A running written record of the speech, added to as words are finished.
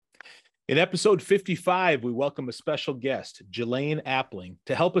In episode 55, we welcome a special guest, Jelaine Appling,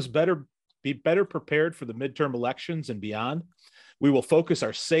 to help us be better prepared for the midterm elections and beyond. We will focus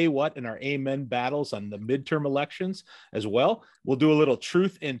our say what and our amen battles on the midterm elections as well. We'll do a little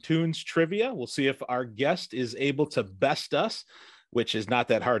truth and tunes trivia. We'll see if our guest is able to best us, which is not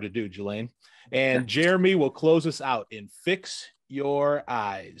that hard to do, Jelaine. And Jeremy will close us out in Fix Your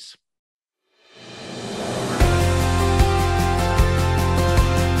Eyes.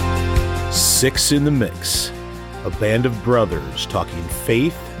 Six in the Mix, a band of brothers talking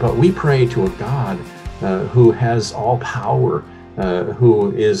faith. But we pray to a God who has all power,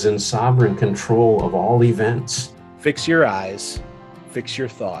 who is in sovereign control of all events. Fix your eyes, fix your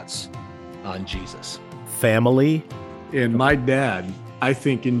thoughts on Jesus. Family. And my dad, I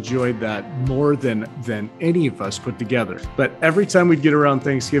think, enjoyed that more than any of us put together. But every time we'd get around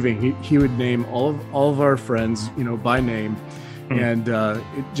Thanksgiving, he would name all of our friends, by name. And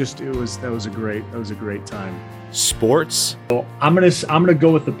that was a great time. Sports. So I'm gonna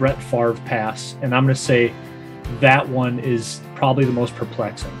go with the Brett Favre pass, and I'm gonna say that one is probably the most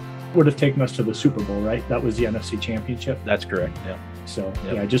perplexing. Would have taken us to the Super Bowl, right? That was the NFC Championship. That's correct. Yeah. So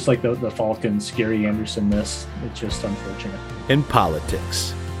yeah, just like the Falcons, Gary Anderson miss. It's just unfortunate. In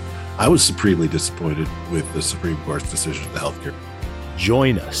politics. I was supremely disappointed with the Supreme Court's decision of the healthcare.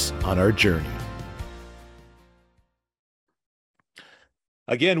 Join us on our journey.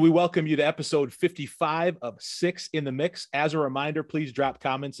 Again, we welcome you to episode 55 of Six in the Mix. As a reminder, please drop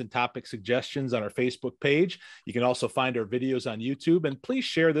comments and topic suggestions on our Facebook page. You can also find our videos on YouTube, and please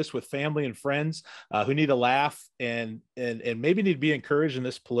share this with family and friends who need a laugh and maybe need to be encouraged in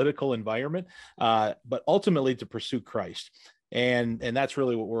this political environment, but ultimately to pursue Christ. And that's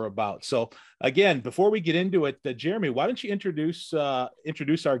really what we're about. So again, before we get into it, Jeremy, why don't you introduce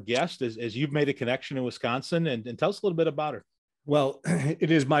our guest as you've made a connection in Wisconsin and tell us a little bit about her. Well, it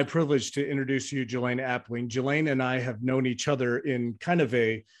is my privilege to introduce you, Jelaine Appling. Jelaine and I have known each other in kind of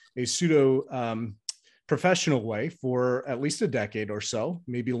a pseudo professional way for at least a decade or so,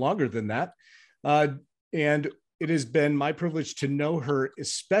 maybe longer than that. And it has been my privilege to know her,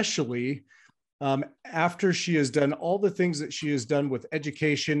 especially after she has done all the things that she has done with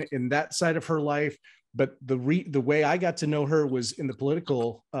education in that side of her life. But the way I got to know her was in the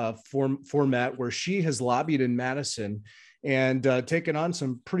political format, where she has lobbied in Madison and taken on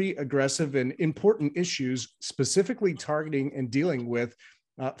some pretty aggressive and important issues, specifically targeting and dealing with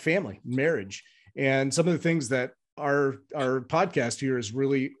family, marriage, and some of the things that our podcast here is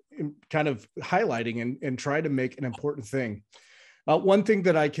really kind of highlighting and try to make an important thing. One thing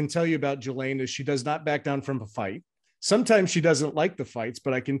that I can tell you about Jelaine is she does not back down from a fight. Sometimes she doesn't like the fights,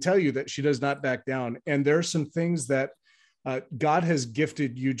 but I can tell you that she does not back down. And there are some things that God has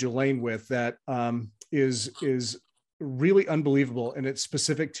gifted you, Jelaine, with that is really unbelievable, and it's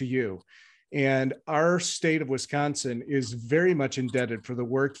specific to you. And our state of Wisconsin is very much indebted for the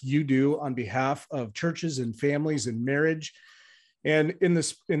work you do on behalf of churches and families and marriage. And in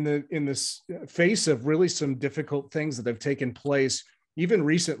this face of really some difficult things that have taken place, even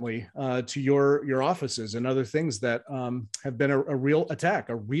recently, to your offices and other things that have been a real attack,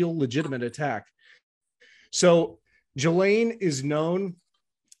 a real legitimate attack. So Jelaine is known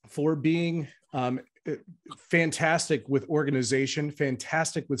for being fantastic with organization,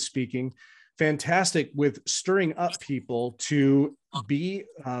 fantastic with speaking, fantastic with stirring up people to be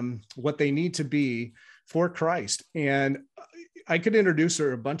what they need to be for Christ. And I could introduce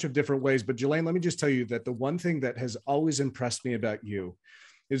her a bunch of different ways, but Jelaine, let me just tell you that the one thing that has always impressed me about you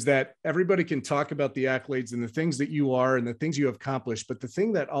is that everybody can talk about the accolades and the things that you are and the things you have accomplished. But the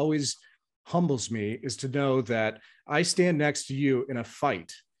thing that always humbles me is to know that I stand next to you in a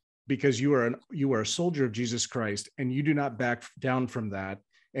fight, because you are a soldier of Jesus Christ, and you do not back down from that.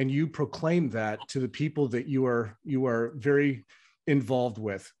 And you proclaim that to the people that you are very involved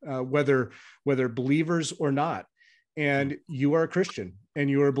with, whether believers or not. And you are a Christian and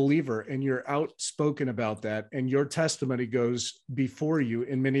you're a believer, and you're outspoken about that. And your testimony goes before you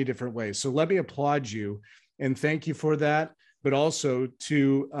in many different ways. So let me applaud you and thank you for that, but also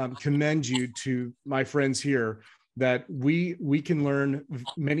to commend you to my friends here, that we can learn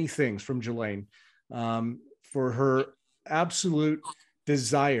many things from Jelaine, for her absolute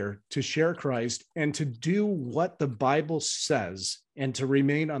desire to share Christ and to do what the Bible says and to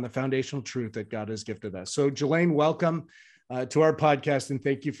remain on the foundational truth that God has gifted us. So Jelaine, welcome to our podcast, and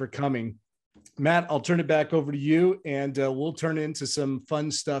thank you for coming. Matt, I'll turn it back over to you, and we'll turn into some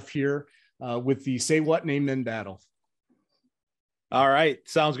fun stuff here with the Say What, Name, Then battle. All right.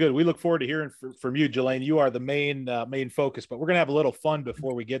 Sounds good. We look forward to hearing from you, Jelaine. You are the main focus, but we're going to have a little fun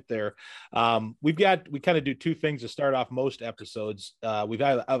before we get there. We kind of do two things to start off most episodes. We've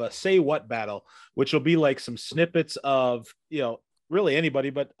got a say what battle, which will be like some snippets of, really anybody,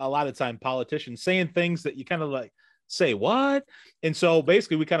 but a lot of time politicians saying things that you kind of like, say what? And so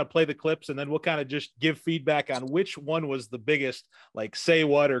basically we kind of play the clips and then we'll kind of just give feedback on which one was the biggest, like say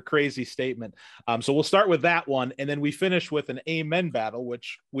what or crazy statement. So we'll start with that one. And then we finish with an amen battle,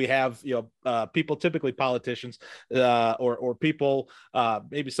 which we have, people, typically politicians, or people,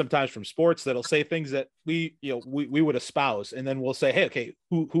 maybe sometimes from sports, that'll say things that we would espouse. And then we'll say, hey, okay,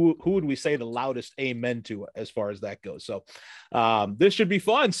 who would we say the loudest amen to as far as that goes? So this should be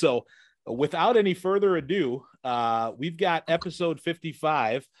fun. So without any further ado, we've got episode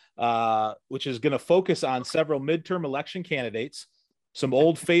 55, which is going to focus on several midterm election candidates, some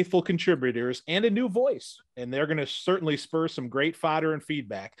old faithful contributors, and a new voice. And they're going to certainly spur some great fodder and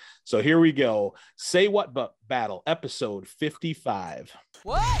feedback. So here we go. Say What Battle, episode 55.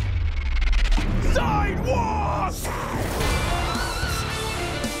 What? Sidewalk!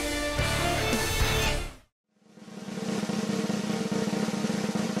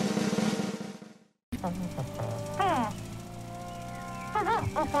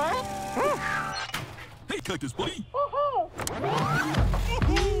 Hey, Cactus Buddy!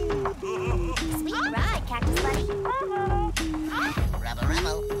 Sweet ride, Cactus Buddy! Rebel,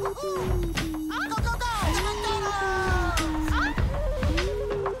 rebel! Go, go, go!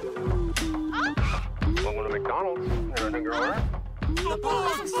 Welcome to McDonald's. Anything your order? The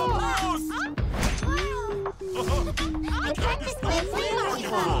boss!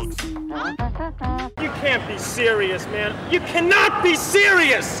 You can't be serious, man. You cannot be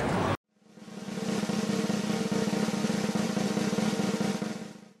serious!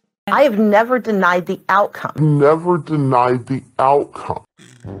 I have never denied the outcome. Never denied the outcome.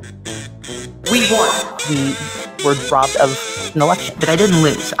 We won. We were robbed of an election, but I didn't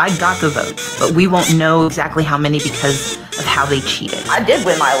lose. I got the votes, but we won't know exactly how many because of how they cheated. I did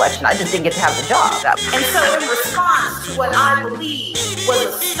win my election. I just didn't get to have the job. And so in response to what I believe was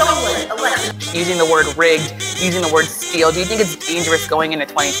a stolen election. Using the word rigged, using the word steal, do you think it's dangerous going into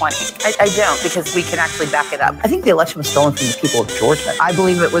 2020? I don't, because we can actually back it up. I think the election was stolen from the people of Georgia. I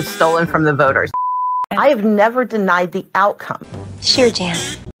believe it was stolen from the voters. I have never denied the outcome. Sure, Jan.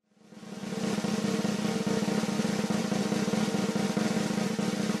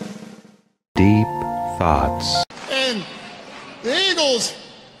 Deep thoughts. And the Eagles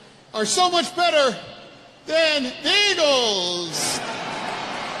are so much better than the Eagles.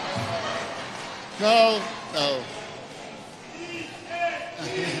 No, no.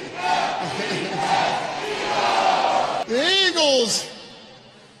 The Eagles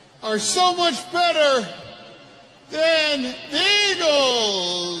are so much better than the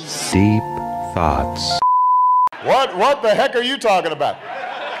Eagles. Deep thoughts. What the heck are you talking about?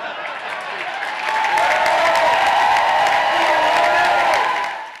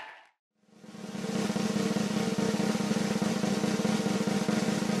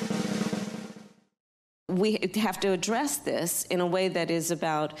 We have to address this in a way that is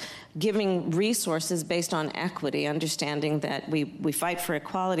about giving resources based on equity, understanding that we fight for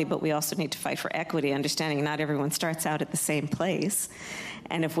equality, but we also need to fight for equity, understanding not everyone starts out at the same place.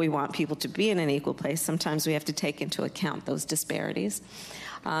 And if we want people to be in an equal place, sometimes we have to take into account those disparities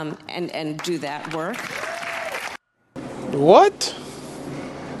and do that work. What?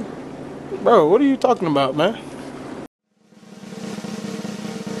 Bro, what are you talking about, man?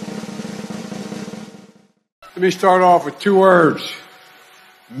 Let me start off with two words.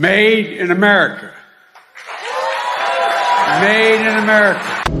 Made in America. Made in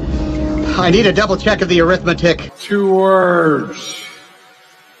America. I need a double check of the arithmetic. Two words.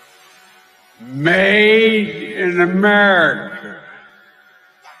 Made in America.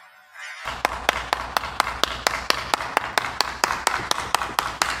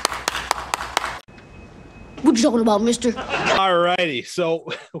 What you talking about, mister? All righty.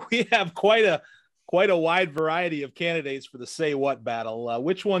 So we have quite a wide variety of candidates for the Say What battle.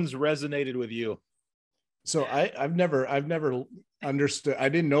 Which ones resonated with you? So I've never understood. I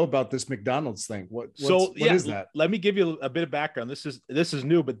didn't know about this McDonald's thing. What is that? Let me give you a bit of background. This is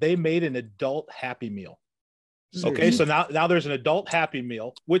new, but they made an adult Happy Meal. Okay, so now there's an adult Happy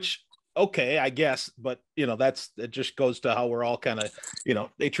Meal, which, okay, I guess, but it just goes to how we're all kind of,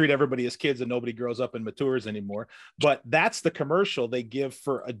 they treat everybody as kids and nobody grows up and matures anymore. But that's the commercial they give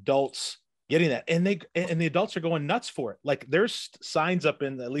for adults getting that, and the adults are going nuts for it. Like, there's signs up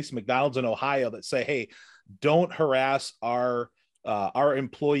in at least McDonald's in Ohio that say, hey, don't harass our our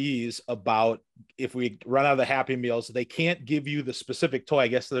employees about if we run out of the Happy Meals, they can't give you the specific toy. I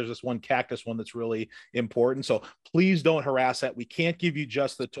guess there's this one cactus one that's really important. So please don't harass that. We can't give you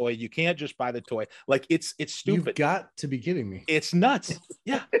just the toy. You can't just buy the toy. Like it's stupid. You've got to be kidding me. It's nuts.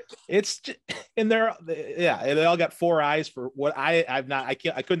 Yeah. It's just, and they all got 4 eyes for what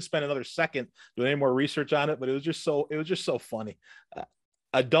I couldn't spend another second doing any more research on it, but it was just so funny.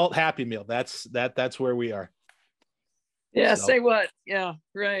 Adult Happy Meal. That's where we are. Yeah. So. Say what? Yeah.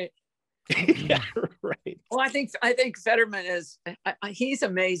 Right. Yeah. Right. Well, I think Fetterman he's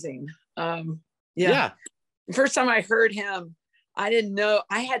amazing. Yeah. The first time I heard him, I didn't know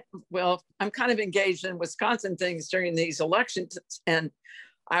I'm kind of engaged in Wisconsin things during these elections, and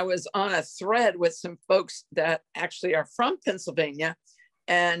I was on a thread with some folks that actually are from Pennsylvania,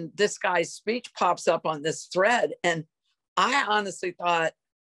 and this guy's speech pops up on this thread, and I honestly thought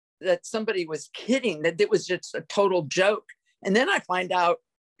that somebody was kidding, that it was just a total joke. And then I find out,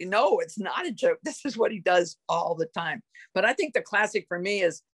 no, it's not a joke. This is what he does all the time. But I think the classic for me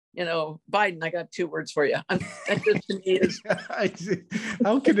is, Biden. I got 2 words for you. That just to me is.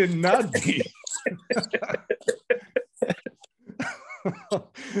 How could it not be?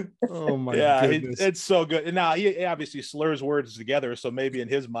 Oh my goodness. It's so good. And now he obviously slurs words together, so maybe in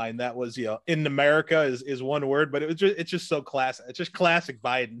his mind that was, in America is one word, but it's just so classic. It's just classic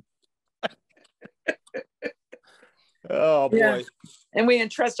Biden. Oh boy. Yeah. And we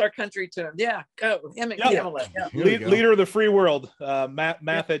entrust our country to him. Yeah, go him and Kamala. Yeah. Leader of the free world.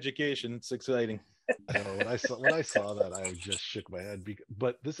 Math education. It's exciting. When I saw that, I just shook my head.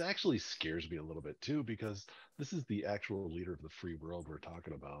 But this actually scares me a little bit too, because this is the actual leader of the free world we're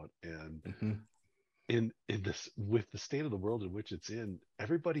talking about, and in this, with the state of the world in which it's in,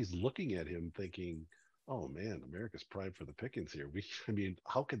 everybody's looking at him thinking, "Oh man, America's primed for the pickings here." I mean,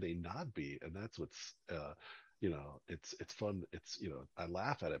 how can they not be? And that's what's, it's fun. It's I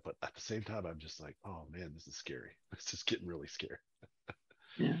laugh at it, but at the same time, I'm just like, "Oh man, this is scary. It's just getting really scary."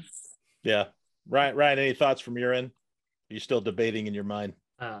 Yeah. Ryan, any thoughts from your end? Are you still debating in your mind?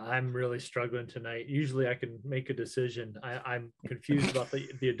 I'm really struggling tonight. Usually I can make a decision. I'm confused about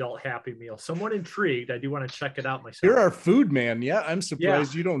the adult Happy Meal. Somewhat intrigued. I do want to check it out myself. You're our food man. Yeah, I'm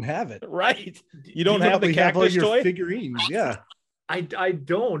surprised you don't have it. Right. You don't have the cactus your toy? Figurines. Yeah. I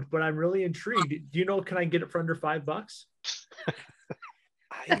don't, but I'm really intrigued. Do you know, can I get it for under $5?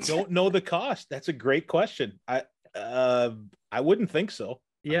 I don't know the cost. That's a great question. I wouldn't think so.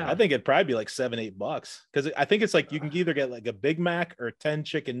 Yeah, I think it'd probably be like $7-8 because I think it's like you can either get like a Big Mac or 10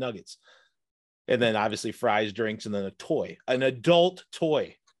 chicken nuggets, and then obviously fries, drinks, and then a toy, an adult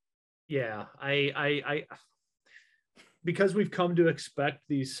toy. Yeah, I because we've come to expect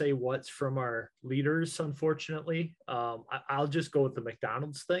these say what's from our leaders. Unfortunately, I'll just go with the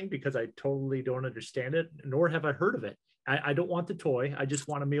McDonald's thing because I totally don't understand it, nor have I heard of it. I don't want the toy. I just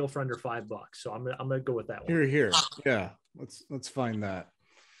want a meal for under $5. So I'm gonna go with that one. Here. Yeah, let's find that.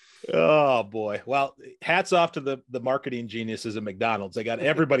 Oh boy. Well, hats off to the marketing geniuses at McDonald's. They got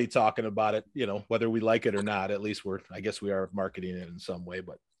everybody talking about it, whether we like it or not. At least I guess we are marketing it in some way,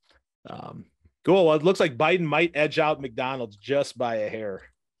 but cool. Well, it looks like Biden might edge out McDonald's just by a hair.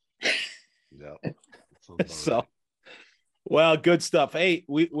 Yeah. So well, good stuff. Hey,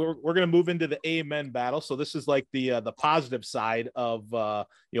 we're going to move into the amen battle. So this is like the positive side of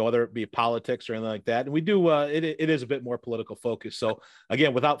whether it be politics or anything like that. And we do it is a bit more political focus. So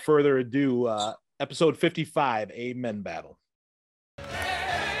again, without further ado, episode 55, Amen Battle.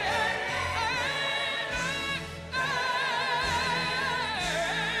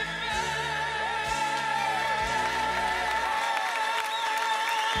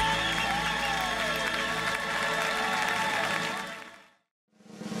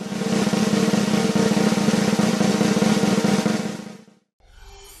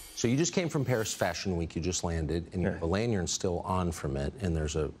 So you just came from Paris Fashion Week. You just landed, and you have a lanyard still on from it, and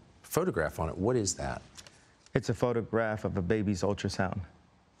there's a photograph on it. What is that? It's a photograph of a baby's ultrasound.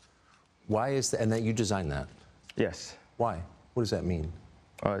 Why is that? And that you designed that? Yes. Why? What does that mean?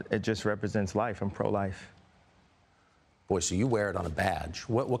 It just represents life. I'm pro-life. Boy, so you wear it on a badge.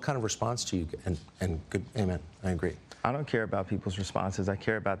 What kind of response do you get? And good, amen. I agree. I don't care about people's responses. I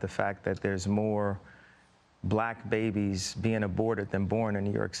care about the fact that there's more Black babies being aborted than born in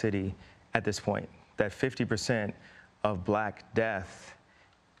New York City at this point. That 50% of Black death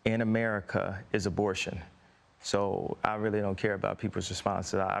in America is abortion. So I really don't care about people's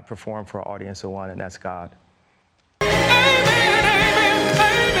responses. I perform for an audience of one, and that's God.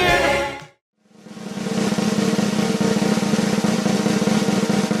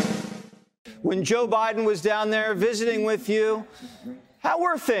 When Joe Biden was down there visiting with you, how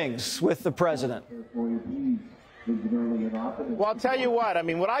were things with the president? Well, I'll tell you what. I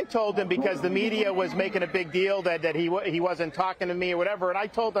mean, what I told him, because the media was making a big deal that he wasn't talking to me or whatever, and I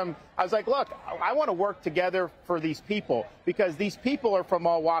told him, I was like, look, I want to work together for these people, because these people are from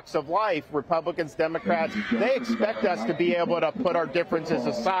all walks of life, Republicans, Democrats. They expect us to be able to put our differences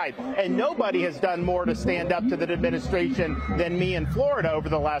aside, and nobody has done more to stand up to the administration than me in Florida over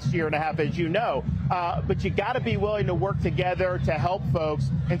the last year and a half, as you know. But you got to be willing to work together to help folks,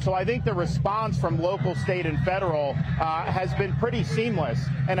 and so I think the response from local, state, and federal has been pretty seamless.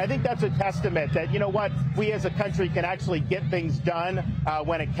 And I think that's a testament that, you know what, we as a country can actually get things done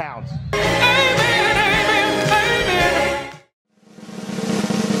when it counts.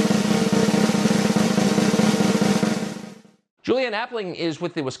 Julianne Appling is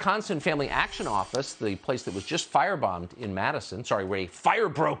with the Wisconsin Family Action Office, the place that was just firebombed in Madison. Sorry, where a fire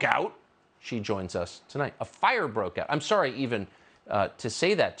broke out. She joins us tonight. A fire broke out. I'm sorry even to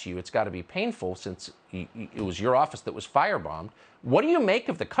say that to you. It's got to be painful since it was your office that was firebombed. What do you make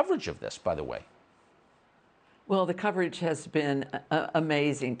of the coverage of this, by the way? Well, the coverage has been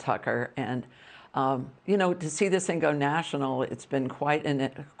amazing, Tucker. And, you know, to see this thing go national, it's been quite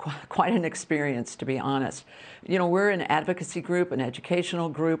an experience, to be honest. You know, we're an advocacy group, an educational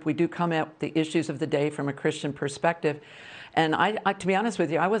group. We do come at the issues of the day from a Christian perspective. And I, to be honest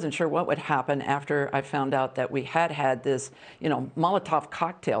with you, I wasn't sure what would happen after I found out that we had this, you know, Molotov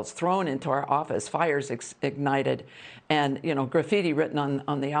cocktails thrown into our office, fires ignited, and, you know, graffiti written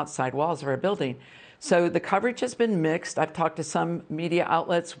on the outside walls of our building. So the coverage has been mixed. I've talked to some media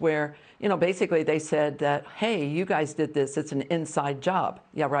outlets where, you know, basically they said that, hey, you guys did this. It's an inside job.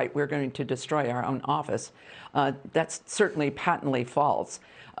 Yeah, right. We're going to destroy our own office. That's certainly patently false.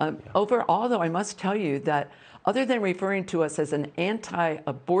 Overall, though, I must tell you that other than referring to us as an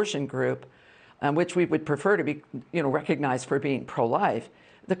anti-abortion group, which we would prefer to be, you know, recognized for being pro-life,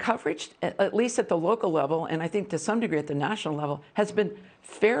 the coverage, at least at the local level, and I think to some degree at the national level, has been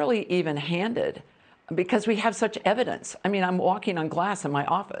fairly even-handed because we have such evidence. I mean, I'm walking on glass in my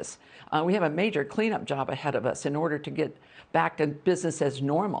office. We have a major cleanup job ahead of us in order to get back to business as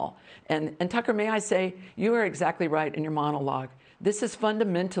normal. And Tucker, may I say, you are exactly right in your monologue. This is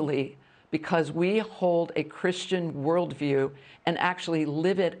fundamentally because we hold a Christian worldview and actually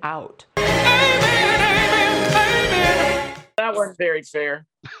live it out. That wasn't very fair.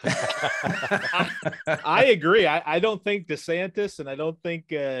 I agree. I don't think DeSantis and I don't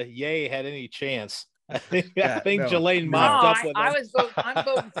think Ye had any chance. I think Jelaine mopped up with I'm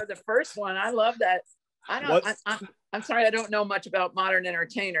voting for the first one. I love that. I'm sorry, I don't know much about modern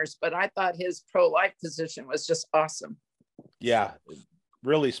entertainers, but I thought his pro-life position was just awesome. Yeah,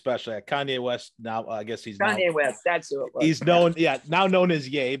 really special. Kanye West now, I guess he's Kanye West. That's who it was. He's known, now known as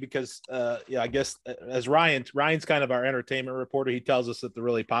Ye because, I guess as Ryan's kind of our entertainment reporter. He tells us that the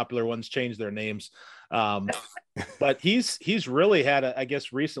really popular ones change their names. But he's really had I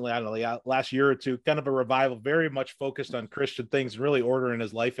guess recently, I don't know, last year or two, kind of a revival, very much focused on Christian things, really ordering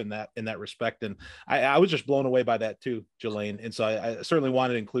his life in that respect. And I was just blown away by that too, Jelaine. And so I certainly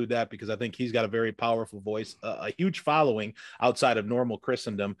wanted to include that because I think he's got a very powerful voice, a huge following outside of normal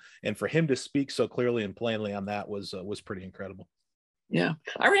Christendom. And for him to speak so clearly and plainly on that was pretty incredible. Yeah.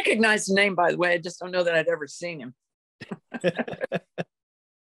 I recognize the name, by the way. I just don't know that I'd ever seen him.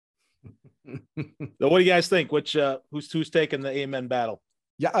 So what do you guys think? Which who's taking the amen battle?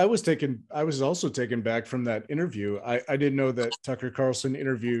 Yeah, I was also taken back from that interview. I didn't know that Tucker Carlson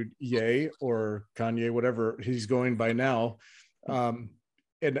interviewed Ye or Kanye, whatever he's going by now.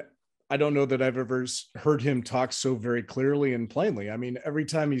 And I don't know that I've ever heard him talk so very clearly and plainly. I mean, every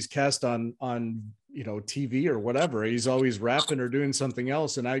time he's cast on TV or whatever, he's always rapping or doing something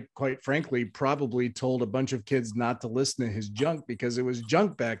else. And I, quite frankly, probably told a bunch of kids not to listen to his junk because it was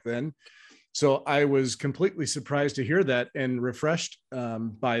junk back then. So I was completely surprised to hear that and refreshed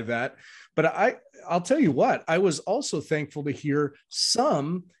by that. But I'll tell you what, I was also thankful to hear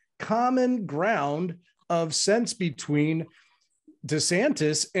some common ground of sense between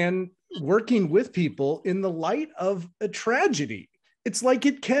DeSantis and working with people in the light of a tragedy. It's like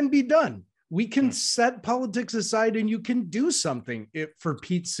it can be done. We can set politics aside and you can do something for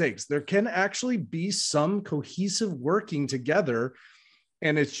Pete's sakes. There can actually be some cohesive working together.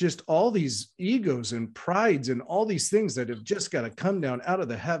 And it's just all these egos and prides and all these things that have just got to come down out of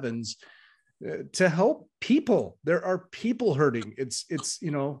the heavens to help people. There are people hurting. It's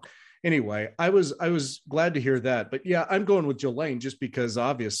anyway, I was glad to hear that. But yeah, I'm going with Jelaine just because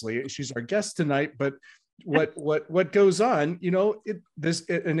obviously she's our guest tonight. But what goes on,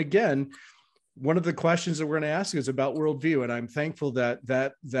 and again, one of the questions that we're going to ask is about worldview. And I'm thankful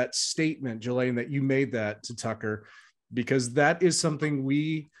that statement, Jelaine, that you made that to Tucker, because that is something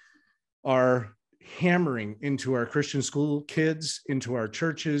we are hammering into our Christian school kids, into our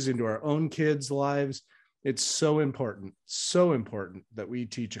churches, into our own kids' lives. It's so important that we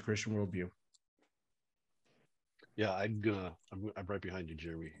teach a Christian worldview. Yeah, I'm right behind you,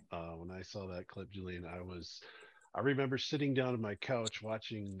 Jeremy. When I saw that clip, Julian, I remember sitting down on my couch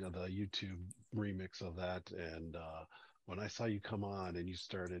watching the YouTube remix of that, and when I saw you come on and you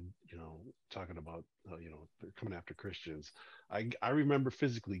started, talking about, they're coming after Christians, I remember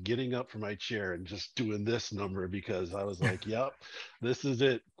physically getting up from my chair and just doing this number, because I was like, yep, this is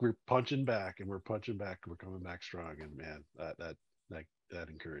it. We're punching back, and we're punching back. We're coming back strong. And man, that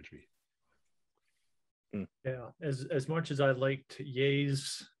encouraged me. Yeah, as much as I liked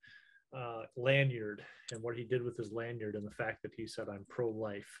Ye's lanyard and what he did with his lanyard, and the fact that he said I'm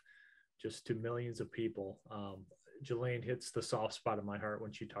pro-life just to millions of people, Jelaine hits the soft spot in my heart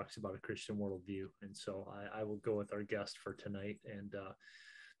when she talks about a Christian worldview. And so I will go with our guest for tonight. And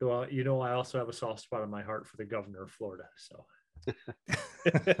though I also have a soft spot in my heart for the governor of Florida. So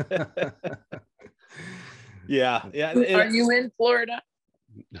yeah. Are you in Florida?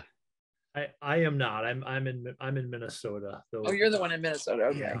 I am not. I'm in Minnesota. Though. Oh, you're the one in Minnesota.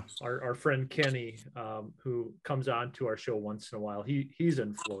 Okay. Yeah. Our friend Kenny, who comes on to our show once in a while, he's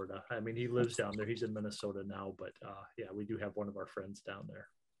in Florida. I mean, he lives down there. He's in Minnesota now, but yeah, we do have one of our friends down there.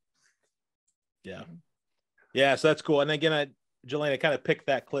 Yeah. So that's cool. And again, Jelaine, I kind of picked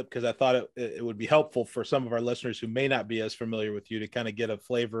that clip because I thought it would be helpful for some of our listeners who may not be as familiar with you to kind of get a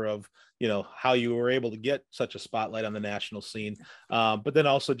flavor of, how you were able to get such a spotlight on the national scene. But then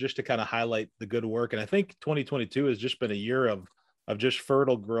also just to kind of highlight the good work. And I think 2022 has just been a year of just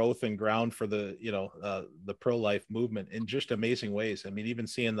fertile growth and ground for the, the pro-life movement in just amazing ways. I mean, even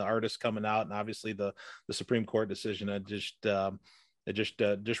seeing the artists coming out, and obviously the Supreme Court decision, just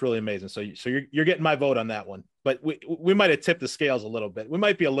really amazing. So you're getting my vote on that one, but we might have tipped the scales a little bit. We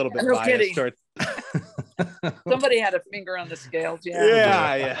might be a little bit biased. Somebody had a finger on the scales.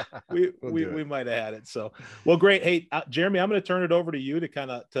 Yeah. We might have had it. So, well, great. Hey, Jeremy, I'm going to turn it over to you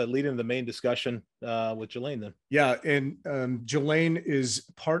to lead into the main discussion with Jelaine then. Yeah. And Jelaine is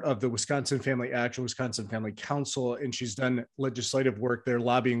part of the Wisconsin Family Action, Wisconsin Family Council, and she's done legislative work there,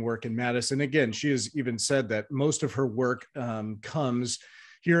 lobbying work in Madison. Again, she has even said that most of her work comes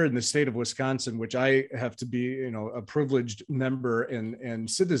here in the state of Wisconsin, which I have to be, a privileged member and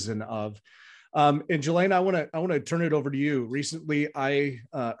citizen of. And Jelaine, I want to turn it over to you. Recently, I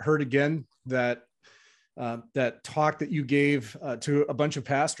heard again that talk that you gave to a bunch of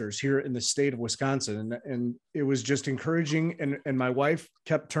pastors here in the state of Wisconsin, and it was just encouraging. And my wife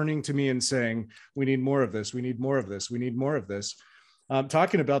kept turning to me and saying, "We need more of this. We need more of this. We need more of this."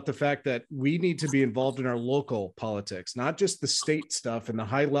 Talking about the fact that we need to be involved in our local politics, not just the state stuff and the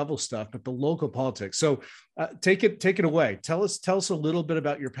high level stuff, but the local politics. So take it away. Tell us a little bit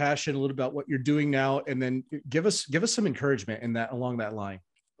about your passion, a little about what you're doing now, and then give us some encouragement in that along that line.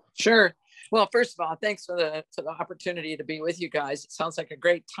 Sure. Well, first of all, thanks for the opportunity to be with you guys. It sounds like a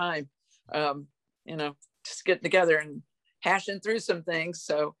great time, just getting together and hashing through some things.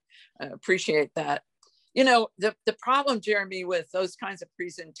 So I appreciate that. The problem, Jeremy, with those kinds of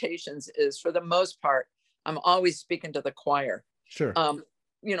presentations is, for the most part, I'm always speaking to the choir. Sure.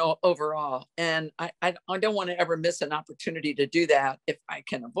 Overall. And I don't want to ever miss an opportunity to do that if I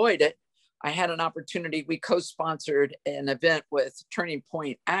can avoid it. I had an opportunity. We co-sponsored an event with Turning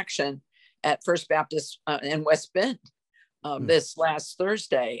Point Action at First Baptist in West Bend this last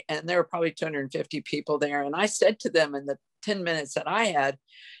Thursday. And there were probably 250 people there. And I said to them in the 10 minutes that I had,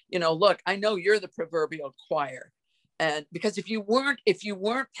 look, I know you're the proverbial choir. And because if you weren't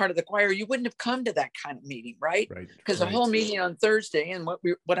part of the choir, you wouldn't have come to that kind of meeting, right? Because the whole meeting on Thursday, and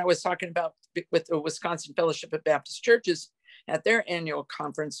what I was talking about with the Wisconsin Fellowship of Baptist Churches at their annual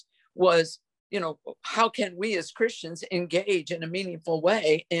conference was, how can we as Christians engage in a meaningful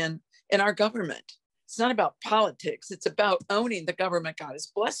way in our government? It's not about politics. It's about owning the government God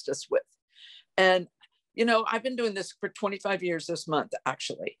has blessed us with. And I've been doing this for 25 years this month,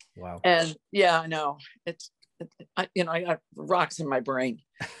 actually. Wow. And yeah, I know I got rocks in my brain.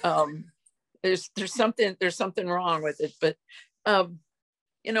 There's something wrong with it. But, I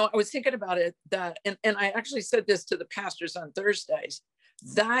was thinking about it and I actually said this to the pastors on Thursdays.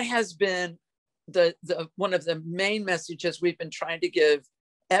 That has been the one of the main messages we've been trying to give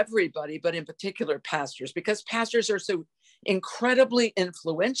everybody, but in particular pastors, because pastors are so incredibly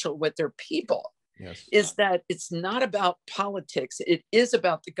influential with their people. Yes. Is that it's not about politics. It is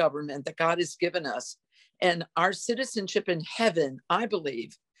about the government that God has given us. And our citizenship in heaven, I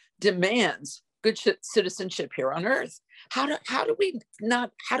believe, demands good citizenship here on earth. How do we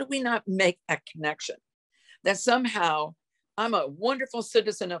not make that connection? That somehow I'm a wonderful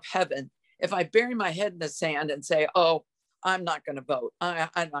citizen of heaven if I bury my head in the sand and say, oh, I'm not going to vote.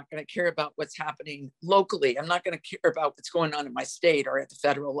 I'm not going to care about what's happening locally. I'm not going to care about what's going on in my state or at the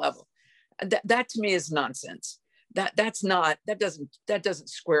federal level. That to me is nonsense. That doesn't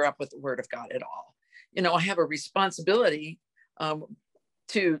square up with the word of God at all. You know, I have a responsibility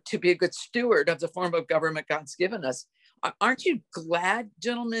to be a good steward of the form of government God's given us. Aren't you glad,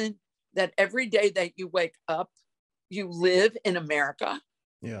 gentlemen, that every day that you wake up, you live in America?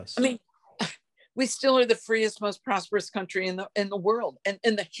 Yes. I mean, we still are the freest, most prosperous country in the world and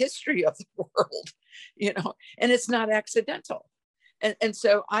in the history of the world, you know, and it's not accidental. And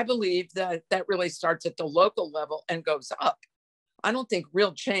so I believe that really starts at the local level and goes up. I don't think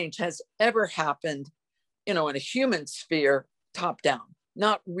real change has ever happened, you know, in a human sphere, top down,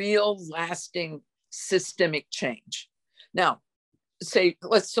 not real lasting systemic change. Now,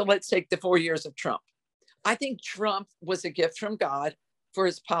 let's take the 4 years of Trump. I think Trump was a gift from God for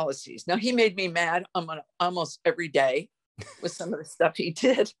his policies. Now, he made me mad almost every day with some of the stuff he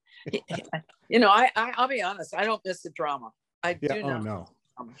did. You know, I'll be honest, I don't miss the drama. I do not. No.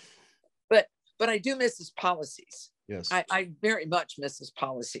 But I do miss his policies. Yes. I very much miss his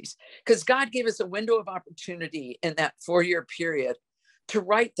policies because God gave us a window of opportunity in that 4-year period to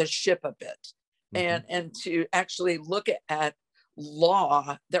right the ship a bit and to actually look at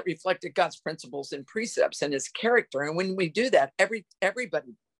law that reflected God's principles and precepts and his character. And when we do that,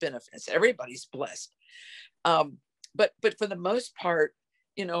 everybody benefits, everybody's blessed. But for the most part,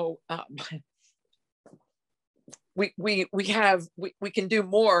 you know, we can do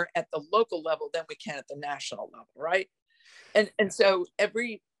more at the local level than we can at the national level, right? And so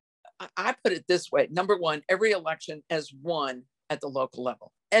I put it this way: number one, every election is won at the local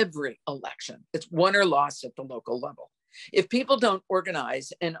level. Every election, it's won or lost at the local level. If people don't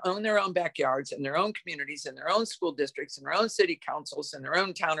organize and own their own backyards and their own communities and their own school districts and their own city councils and their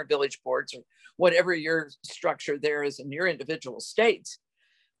own town or village boards or whatever your structure there is in your individual states,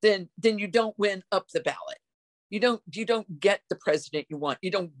 then you don't win up the ballot. You don't get the president you want.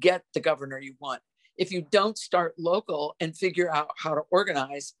 You don't get the governor you want. If you don't start local and figure out how to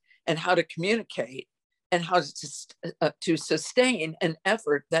organize and how to communicate and how to sustain an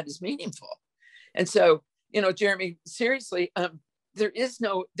effort that is meaningful. And so, you know, Jeremy, seriously, there is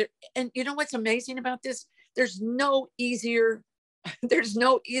no, and you know what's amazing about this? There's no easier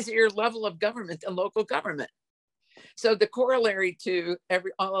level of government than local government. So the corollary to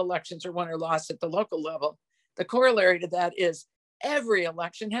all elections are won or lost at the local level, the corollary to that is every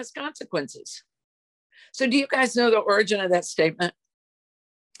election has consequences. So do you guys know the origin of that statement?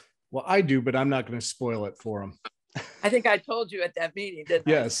 Well, I do, but I'm not going to spoil it for them. I think I told you at that meeting, didn't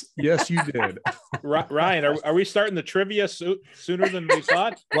I? Yes, you did. Ryan, are we starting the trivia sooner than we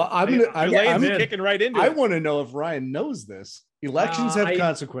thought? Well, I'm kicking right into it. I want to know if Ryan knows this. Elections have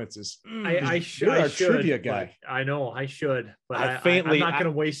consequences. I should. You're a trivia guy. I know I should, but I'm not going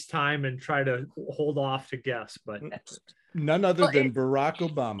to waste time and try to hold off to guess. But none other than Barack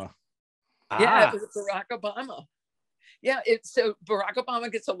Obama. Yeah, it was Barack Obama. Yeah, so Barack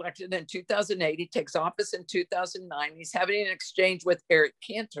Obama gets elected in 2008. He takes office in 2009. He's having an exchange with Eric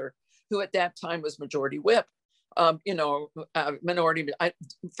Cantor, who at that time was majority whip. Minority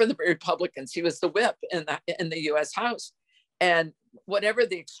for the Republicans. He was the whip in the U.S. House. And whatever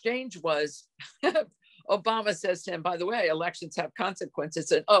the exchange was, Obama says to him, by the way, elections have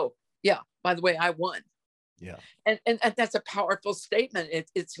consequences. And oh, yeah, by the way, I won. Yeah. And that's a powerful statement.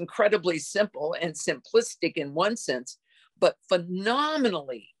 It's incredibly simple and simplistic in one sense, but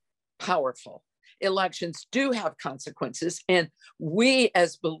phenomenally powerful. Elections do have consequences, and we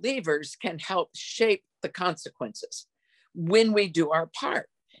as believers can help shape the consequences when we do our part.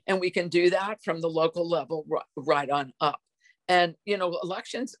 And we can do that from the local level right on up. And, you know,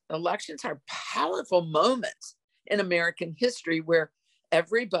 elections are powerful moments in American history where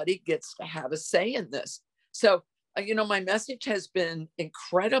everybody gets to have a say in this. So, you know, my message has been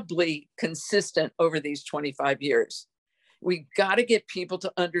incredibly consistent over these 25 years. We got to get people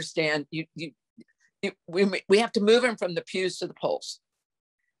to understand we have to move them from the pews to the polls.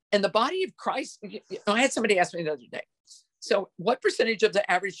 And the body of Christ, I had somebody ask me the other day, so what percentage of the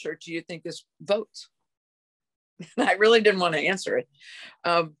average church do you think is votes? And I really didn't want to answer it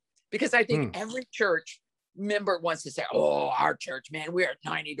because I think every church member wants to say, oh, our church, man, we are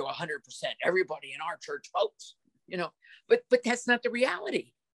 90 to 100%. Everybody in our church votes, you know, but that's not the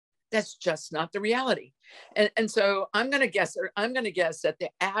reality. That's just not the reality. And so I'm going to guess that the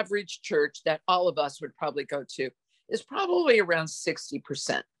average church that all of us would probably go to is probably around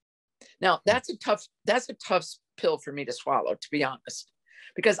 60%. Now that's a tough pill for me to swallow, to be honest,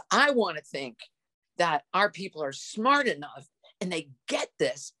 because I want to think that our people are smart enough and they get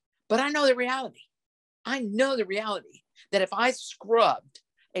this, But I know the reality. I know the reality that if I scrubbed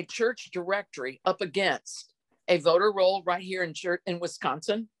a church directory up against a voter roll right here in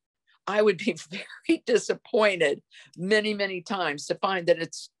Wisconsin, I would be very disappointed many, many times to find that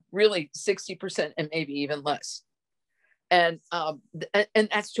it's really 60% and maybe even less. And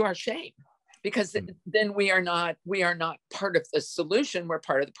that's to our shame, because then we are not part of the solution. We're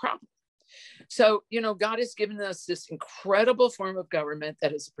part of the problem. So, you know, God has given us this incredible form of government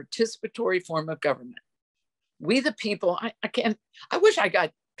that is a participatory form of government. We the people, I wish I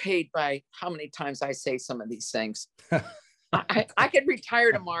got paid by how many times I say some of these things. I could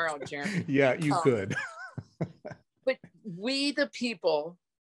retire tomorrow, Jeremy. Yeah, you could. But we the people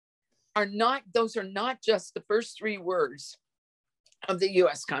are not, those are not just the first three words of the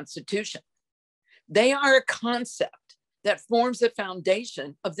US Constitution. They are a concept that forms the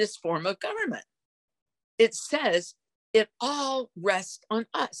foundation of this form of government. It says it all rests on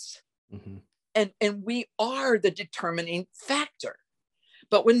us. Mm-hmm. And we are the determining factor.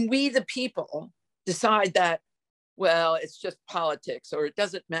 But when we, the people, decide that, well, it's just politics, or it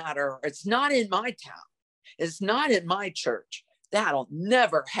doesn't matter, or it's not in my town, it's not in my church, that'll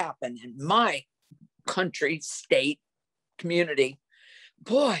never happen in my country, state, community.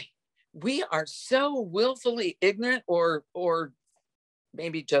 Boy, we are so willfully ignorant, or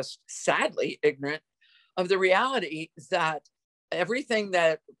maybe just sadly ignorant of the reality that everything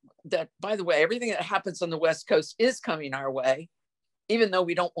that by the way, everything that happens on the West Coast is coming our way, even though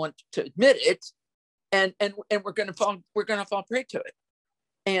we don't want to admit it, and we're going to fall prey to it.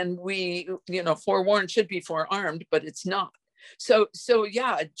 And we, you know, forewarned should be forearmed, but it's not. So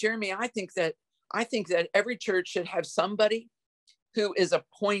yeah, Jeremy, I think that every church should have somebody who is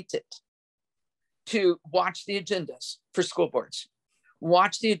appointed to watch the agendas for school boards,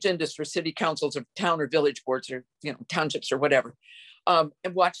 watch the agendas for city councils or town or village boards, or, you know, townships or whatever,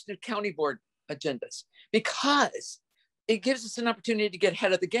 and watch the county board agendas, because it gives us an opportunity to get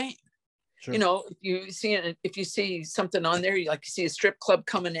ahead of the game. Sure. You know, if you see something on there, you see a strip club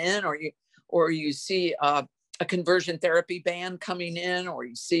coming in, or you see a conversion therapy ban coming in, or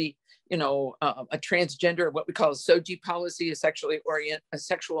you see, you know, a transgender, what we call a SOGI policy, a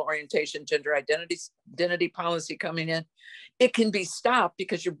sexual orientation, gender identity policy coming in, it can be stopped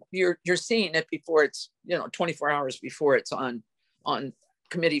because you're seeing it before it's, you know, 24 hours before it's on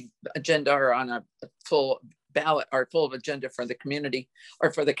committee agenda or on a full ballot or full agenda for the community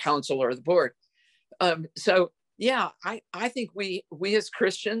or for the council or the board. So yeah, I think we as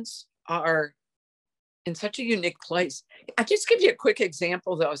Christians are in such a unique place. I'll just give you a quick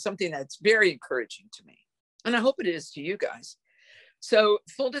example, though, of something that's very encouraging to me, and I hope it is to you guys. So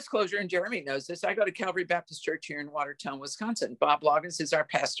full disclosure, and Jeremy knows this, I go to Calvary Baptist Church here in Watertown, Wisconsin. Bob Loggins is our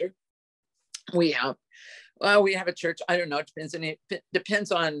pastor. We have a church, I don't know, it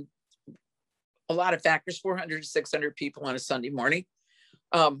depends on a lot of factors, 400 to 600 people on a Sunday morning.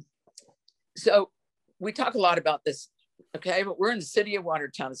 So we talk a lot about this. Okay, but we're in the city of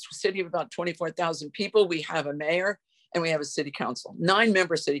Watertown. It's a city of about 24,000 people. We have a mayor and we have a city council,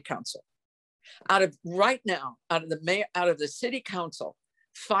 9-member city council. Out of the city council,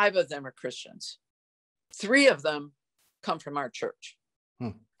 5 of them are Christians. 3 of them come from our church.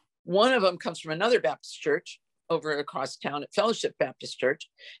 1 of them comes from another Baptist church over across town at Fellowship Baptist Church.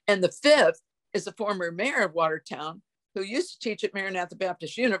 And the 5th is the former mayor of Watertown, who used to teach at Maranatha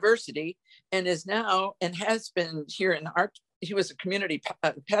Baptist University and is now, and has been here he was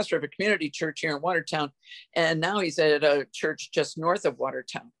a pastor of a community church here in Watertown. And now he's at a church just north of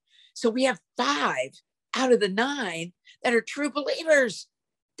Watertown. So we have 5 out of the 9 that are true believers.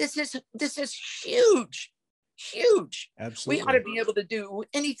 This is huge, huge. Absolutely. We ought to be able to do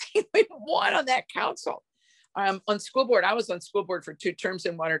anything we want on that council. On school board, I was on school board for 2 terms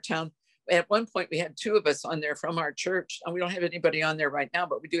in Watertown. At one point, we had 2 of us on there from our church, and we don't have anybody on there right now,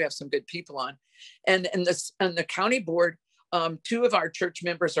 but we do have some good people on. And the county board, 2 of our church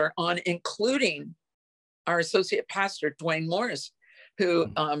members are on, including our associate pastor, Dwayne Morris,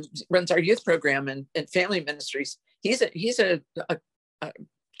 who runs our youth program and family ministries. He's a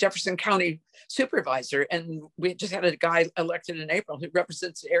Jefferson County supervisor, and we just had a guy elected in April who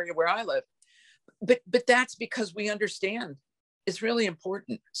represents the area where I live. But that's because we understand it's really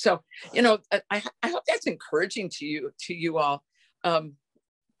important. So, you know, I hope that's encouraging to you all.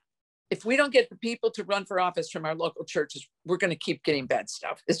 If we don't get the people to run for office from our local churches, we're going to keep getting bad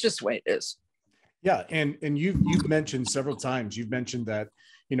stuff. It's just the way it is. Yeah, and you've mentioned several times. You've mentioned that,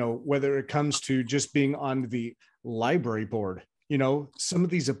 you know, whether it comes to just being on the library board, you know, some of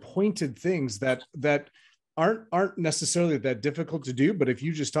these appointed things that aren't necessarily that difficult to do. But if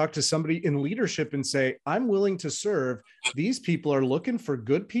you just talk to somebody in leadership and say, I'm willing to serve, these people are looking for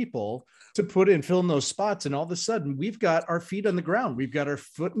good people to put in, fill in those spots. And all of a sudden we've got our feet on the ground, we've got our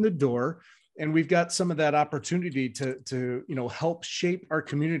foot in the door, and we've got some of that opportunity to help shape our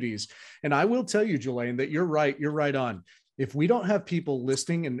communities. And I will tell you, Jelaine, that you're right on. If we don't have people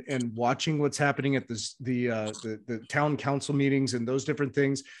listening and watching what's happening at the town council meetings and those different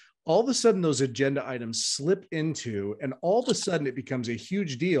things, all of a sudden those agenda items slip into, and all of a sudden it becomes a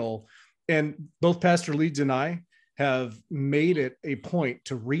huge deal. And both Pastor Leeds and I have made it a point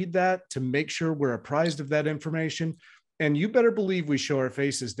to read that, to make sure we're apprised of that information. And you better believe we show our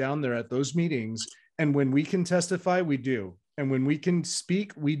faces down there at those meetings. And when we can testify, we do. And when we can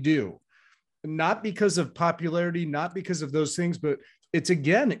speak, we do. Not because of popularity, not because of those things, but it's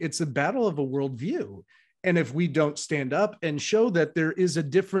a battle of a worldview. And if we don't stand up and show that there is a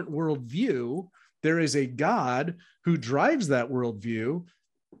different worldview, there is a God who drives that worldview.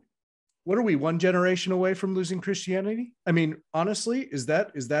 What are we, one generation away from losing Christianity? I mean, honestly, is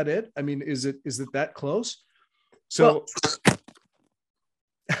that it? I mean, is it that close? So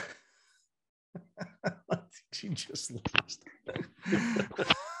she just lost.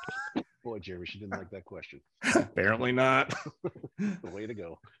 Boy, Jeremy, she didn't like that question. Apparently not. The way to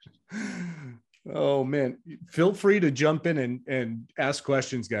go. Oh man, feel free to jump in and ask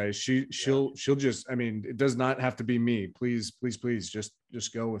questions, guys. She'll just, I mean, it does not have to be me. Please just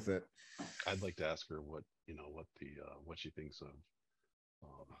go with it. I'd like to ask her what she thinks of,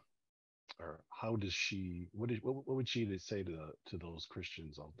 or how does she, what would she say to those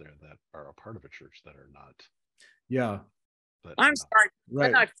Christians out there that are a part of a church that are not? Yeah. I'm sorry.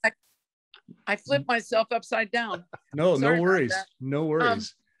 Right. I flipped myself upside down. No worries. No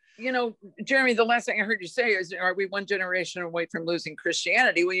worries. Jeremy, the last thing I heard you say is, are we one generation away from losing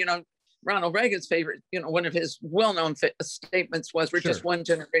Christianity? Well, Ronald Reagan's favorite, one of his well-known statements was, we're just one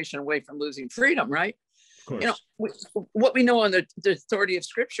generation away from losing freedom, right? Of course. What we know on the authority of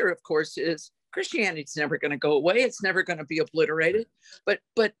Scripture, of course, is Christianity is never going to go away. It's never going to be obliterated.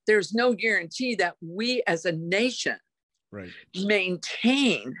 But there's no guarantee that we as a nation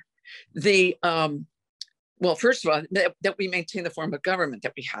maintain the first of all, that we maintain the form of government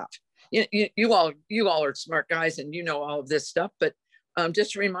that we have. You all are smart guys and you know all of this stuff, but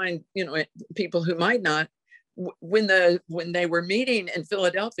just to remind people who might not, when they were meeting in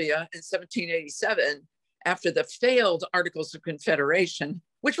Philadelphia in 1787 after the failed Articles of Confederation,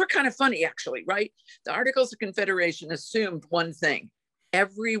 which were kind of funny actually, right? The Articles of Confederation assumed one thing: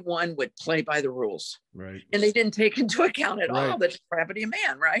 everyone would play by the rules, right? And they didn't take into account at all the depravity of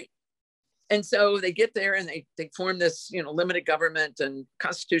man, right? And so they get there and they form this, limited government and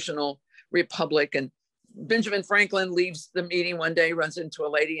constitutional republic. And Benjamin Franklin leaves the meeting one day, runs into a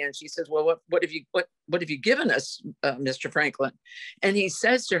lady, and she says, "Well, what have you given us, Mr. Franklin?" And he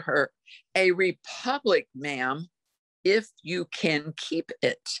says to her, "A republic, ma'am, if you can keep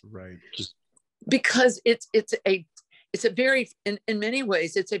it." Right. Because it's a very, in many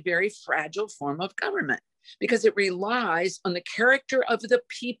ways, it's a very fragile form of government because it relies on the character of the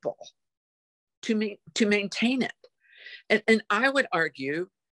people to maintain it. And I would argue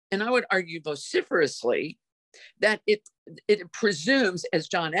vociferously that it presumes, as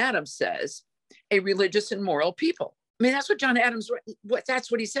John Adams says, a religious and moral people. I mean, that's what John Adams,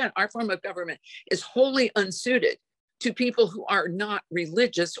 that's what he said. Our form of government is wholly unsuited to people who are not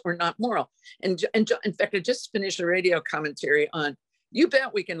religious or not moral. And in fact, I just finished a radio commentary on, you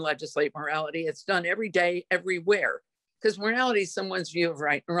bet we can legislate morality. It's done every day, everywhere, because morality is someone's view of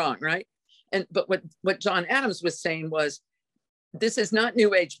right and wrong, right? But what John Adams was saying was, this is not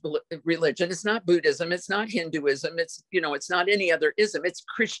New Age religion. It's not Buddhism. It's not Hinduism. It's not any other ism. It's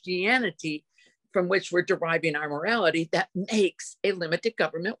Christianity from which we're deriving our morality that makes a limited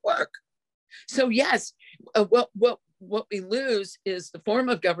government work. So yes, what we lose is the form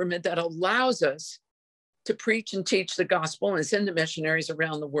of government that allows us to preach and teach the gospel and send the missionaries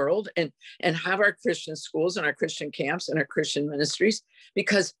around the world and have our Christian schools and our Christian camps and our Christian ministries.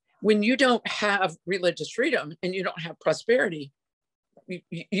 Because when you don't have religious freedom and you don't have prosperity,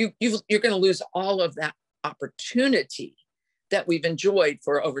 you're going to lose all of that opportunity that we've enjoyed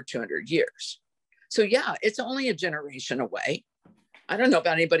for over 200 years. So yeah, it's only a generation away. I don't know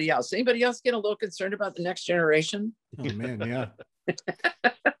about anybody else. Anybody else get a little concerned about the next generation? Oh man, yeah.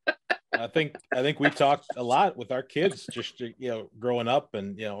 I think we talked a lot with our kids, just growing up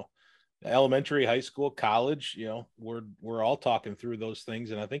and elementary, high school, college. We're all talking through those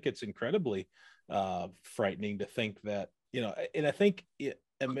things, and I think it's incredibly frightening to think that and I think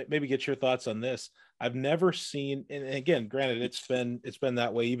and maybe get your thoughts on this. I've never seen, and again, granted, it's been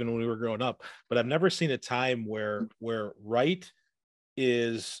that way even when we were growing up, but I've never seen a time where right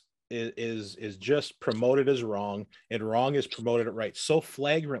is just promoted as wrong, and wrong is promoted as right so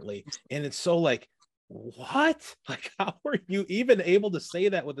flagrantly. And it's so like, what? Like, how are you even able to say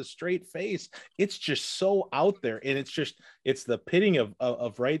that with a straight face? It's just so out there, and it's the pitting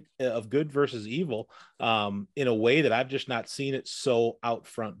of right, of good versus evil, in a way that I've just not seen it so out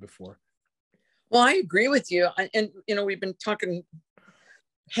front before. Well, I agree with you. And we've been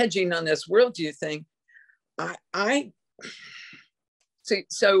hedging on this worldview thing. I see.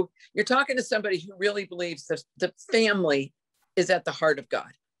 So you're talking to somebody who really believes that the family is at the heart of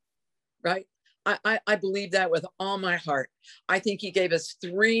God, right? I believe that with all my heart. I think he gave us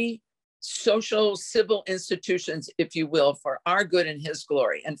 3 social, civil institutions, if you will, for our good and his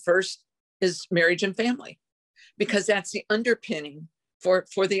glory. And first is marriage and family, because that's the underpinning for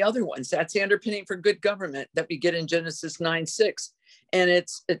the other ones. That's the underpinning for good government that we get in Genesis 9:6. And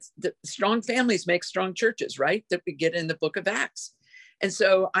it's the strong families make strong churches, right? That we get in the book of Acts. And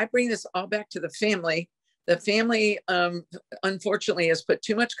so I bring this all back to the family. The family, unfortunately, has put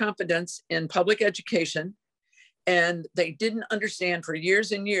too much confidence in public education, and they didn't understand for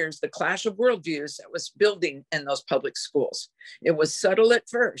years and years the clash of worldviews that was building in those public schools. It was subtle at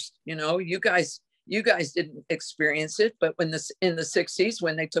first. You guys didn't experience it, but in the 60s,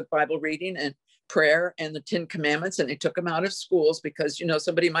 when they took Bible reading and prayer and the 10 Commandments, and they took them out of schools because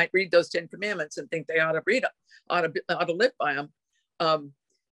somebody might read those 10 Commandments and think they ought to live by them.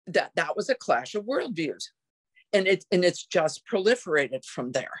 That was a clash of worldviews, and it's just proliferated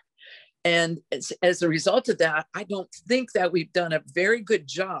from there. And as a result of that, I don't think that we've done a very good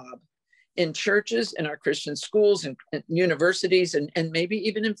job in churches, in our Christian schools and universities, and maybe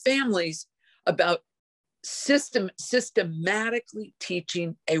even in families about systematically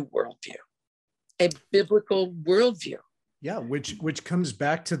teaching a worldview, a biblical worldview. Yeah, which comes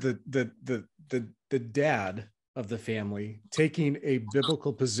back to the dad of the family taking a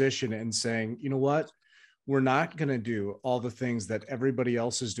biblical position and saying, you know what, we're not going to do all the things that everybody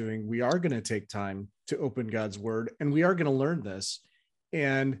else is doing. We are going to take time to open God's word, and we are going to learn this.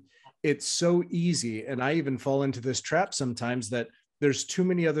 And it's so easy. And I even fall into this trap sometimes that there's too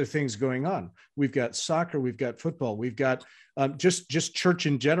many other things going on. We've got soccer, we've got football, we've got just church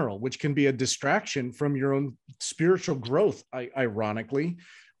in general, which can be a distraction from your own spiritual growth, ironically,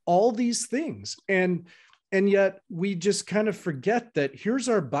 all these things. And yet we just kind of forget that here's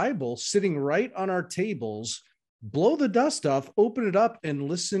our Bible sitting right on our tables. Blow the dust off, open it up, and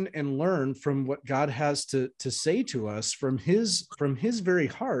listen and learn from what God has to say to us from his very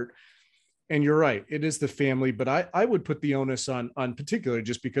heart. And you're right, it is the family, but I would put the onus on particularly,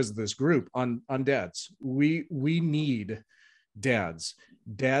 just because of this group, on dads. We need dads.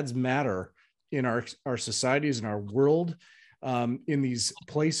 Dads matter in our societies, in our world. In these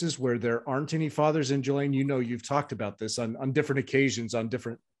places where there aren't any fathers. And Jelaine, you've talked about this on different occasions, on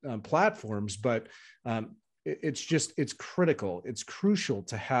different platforms, but it's critical. It's crucial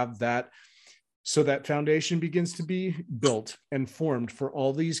to have that, so that foundation begins to be built and formed for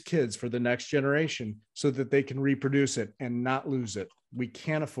all these kids, for the next generation, so that they can reproduce it and not lose it. We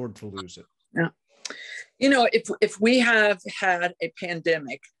can't afford to lose it. Yeah. If we have had a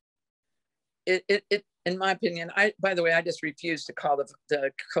pandemic, it in my opinion, by the way, I just refuse to call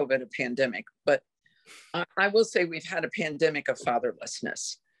the COVID a pandemic, but I will say we've had a pandemic of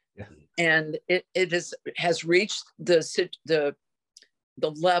fatherlessness. Yeah. And it has reached the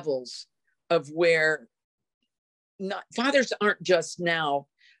levels of where fathers aren't just now,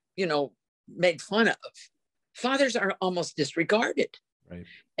 made fun of. Fathers are almost disregarded. Right.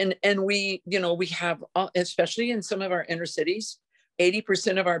 And we have, especially in some of our inner cities,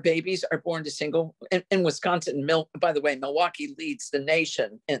 80% of our babies are born to single. In Wisconsin, by the way, Milwaukee leads the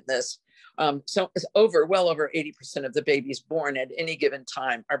nation in this. So it's well over 80% of the babies born at any given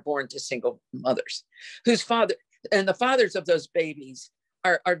time are born to single mothers, whose the fathers of those babies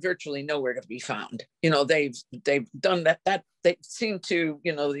are virtually nowhere to be found. They've done that they seem to,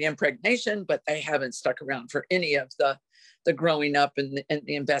 the impregnation, but they haven't stuck around for any of the growing up and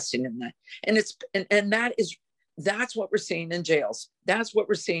the investing in that. And that's what we're seeing in jails. That's what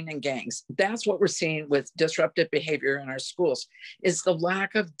we're seeing in gangs. That's what we're seeing with disruptive behavior in our schools, is the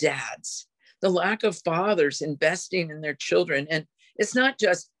lack of dads, the lack of fathers investing in their children. And it's not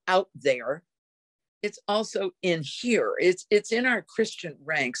just out there, it's also in here. It's in our Christian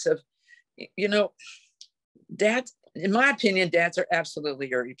ranks of, dads, in my opinion, dads are absolutely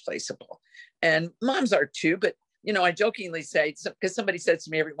irreplaceable. And moms are too, but you know, I jokingly say, because somebody says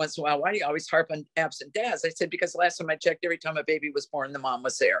to me every once in a while, why do you always harp on absent dads? I said, because the last time I checked, every time a baby was born, the mom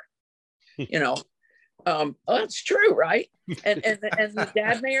was there. You know, well, it's true, right? And the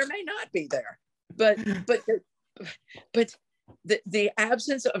dad may or may not be there. But the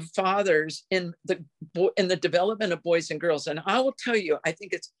absence of fathers in the development of boys and girls, and I will tell you, I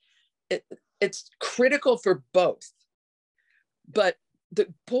think it's critical for both. But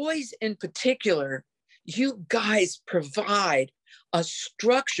the boys in particular, you guys provide a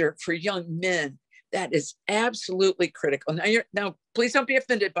structure for young men that is absolutely critical. Now, please don't be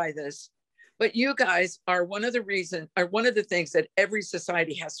offended by this, but you guys are one of the things that every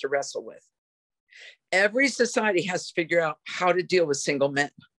society has to wrestle with. Every society has to figure out how to deal with single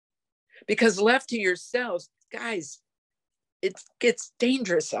men, because left to yourselves, guys, it gets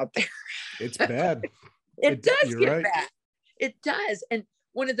dangerous out there. It's bad. It does get bad. It does. And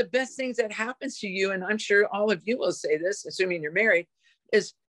one of the best things that happens to you, and I'm sure all of you will say this, assuming you're married,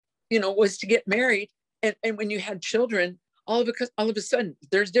 is, you know, was to get married. And when you had children, all of a sudden,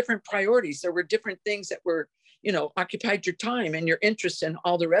 there's different priorities. There were different things that were, you know, occupied your time and your interest and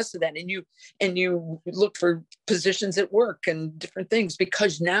all the rest of that. And you looked for positions at work and different things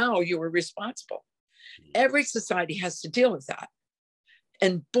because now you were responsible. Every society has to deal with that.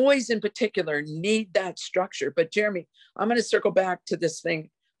 And boys in particular need that structure. But Jeremy, I'm going to circle back to this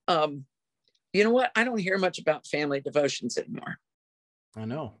thing. You know what? I don't hear much about family devotions anymore. I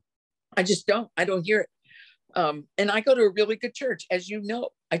know. I just don't. I don't hear it. And I go to a really good church, as you know.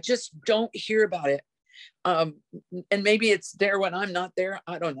 I just don't hear about it. And maybe it's there when I'm not there.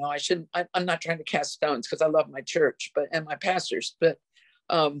 I don't know. I'm not trying to cast stones because I love my church and my pastors. But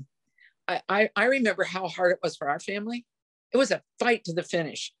I remember how hard it was for our family. It was a fight to the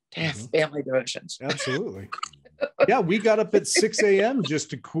finish to have family devotions. Absolutely. Yeah, we got up at 6 a.m. just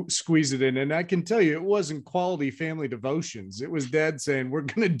to squeeze it in. And I can tell you, it wasn't quality family devotions. It was Dad saying, we're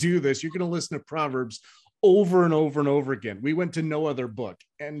going to do this. You're going to listen to Proverbs over and over and over again. We went to no other book.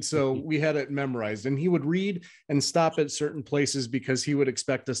 And so we had it memorized. And he would read and stop at certain places because he would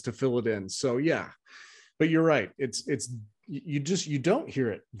expect us to fill it in. So yeah, but you're right. You don't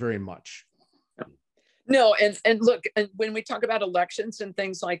hear it very much. No, and look, and when we talk about elections and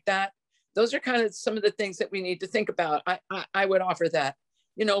things like that, those are kind of some of the things that we need to think about. I would offer that,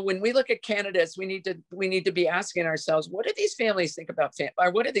 you know, when we look at candidates, we need to be asking ourselves, what do these families think about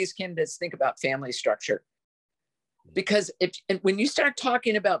or what do these candidates think about family structure? Because when you start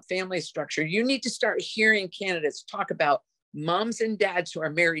talking about family structure, you need to start hearing candidates talk about moms and dads who are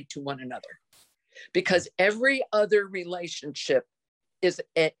married to one another, because every other relationship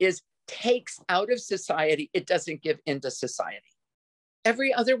takes out of society. It doesn't give into society.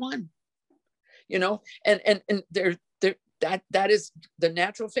 Every other one, you know, and that is the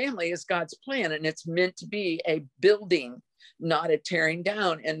natural family is God's plan, and it's meant to be a building, not a tearing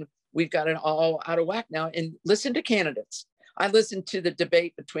down. And we've got it all out of whack now. And listen to candidates. I listened to the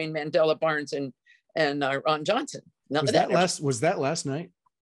debate between Mandela Barnes and Ron Johnson. Was that last night?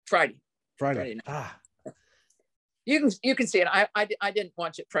 Friday night. Ah. You can see it. I didn't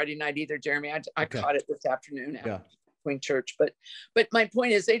watch it Friday night either, Jeremy. I caught it this afternoon between church. But my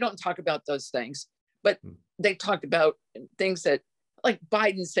point is, they don't talk about those things, but they talked about things that, like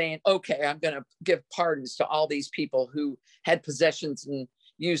Biden saying, okay, I'm going to give pardons to all these people who had possessions and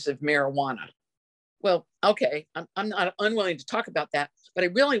use of marijuana. Well, okay, I'm not unwilling to talk about that, but I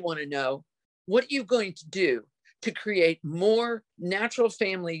really want to know, what are you going to do to create more natural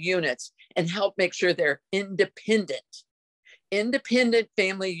family units and help make sure they're independent? Independent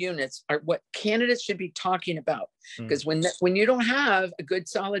family units are what candidates should be talking about. Because when you don't have a good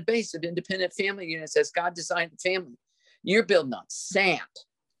solid base of independent family units as God designed the family, you're building on sand.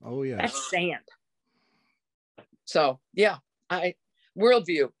 Oh yeah. That's sand. So yeah,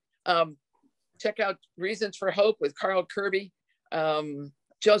 worldview. Check out Reasons for Hope with Carl Kirby.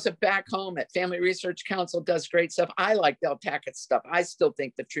 Joseph back home at Family Research Council does great stuff. I like Del Tackett's stuff. I still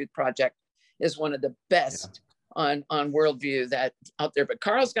think the Truth Project is one of the best on worldview that out there. But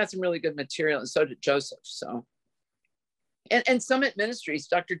Carl's got some really good material, and so did Joseph. So, and Summit Ministries,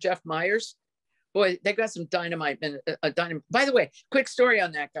 Dr. Jeff Myers, boy, they got some dynamite. By the way, quick story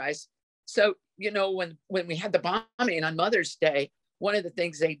on that, guys. So, you know, when we had the bombing on Mother's Day, one of the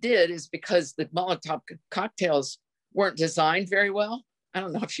things they did is, because the Molotov cocktails weren't designed very well, I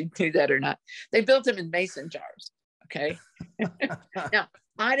don't know if you knew that or not, they built them in mason jars. Okay. Now,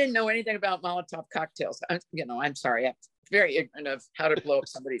 I didn't know anything about Molotov cocktails. I'm sorry, I'm very ignorant of how to blow up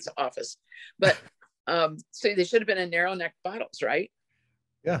somebody's office. But so they should have been in narrow neck bottles, right?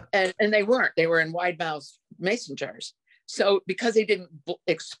 Yeah. And they weren't. They were in wide mouth mason jars. So because they didn't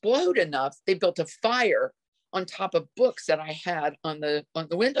explode enough, they built a fire on top of books that I had on the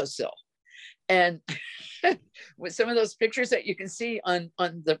windowsill. And with some of those pictures that you can see on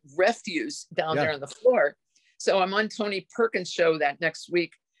the refuse down there on the floor. So I'm on Tony Perkins' show that next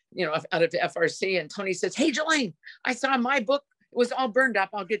week, you know, out of FRC, and Tony says, "Hey, Jelaine, I saw my book. It was all burned up.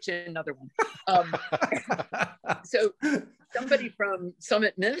 I'll get you another one." So somebody from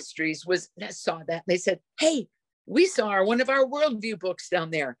Summit Ministries saw that. And they said, "Hey, we saw one of our worldview books down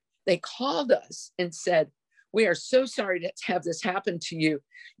there." They called us and said, "We are so sorry to have this happen to you.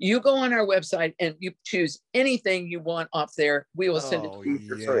 You go on our website and you choose anything you want off there. We will send it to you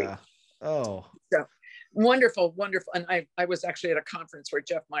for free." Oh, so wonderful, wonderful. And I was actually at a conference where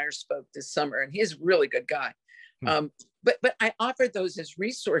Jeff Myers spoke this summer, and he's a really good guy. But I offered those as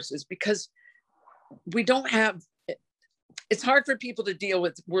resources because we don't have, it's hard for people to deal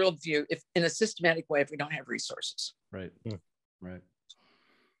with worldview if in a systematic way if we don't have resources. Right. Right.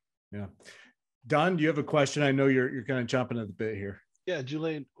 Yeah. Don, do you have a question? I know you're kind of chomping at the bit here. Yeah,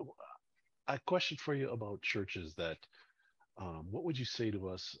 Jelaine, a question for you about churches that, what would you say to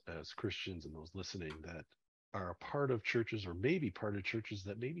us as Christians and those listening that are a part of churches or maybe part of churches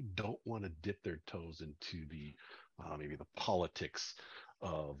that maybe don't want to dip their toes into the maybe the politics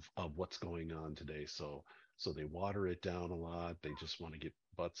of what's going on today? So they water it down a lot. They just want to get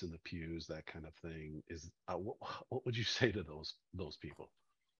butts in the pews, that kind of thing. Is what would you say to those people?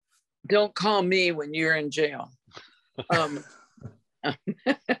 Don't call me when you're in jail.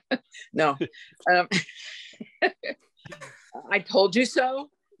 No. I told you so.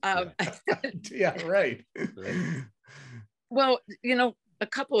 Yeah, right. Well, you know, a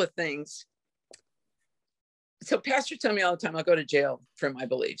couple of things. So pastors tell me all the time I'll go to jail for my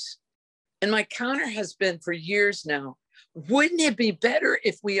beliefs. And my counter has been for years now, wouldn't it be better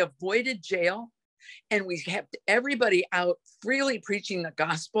if we avoided jail and we kept everybody out freely preaching the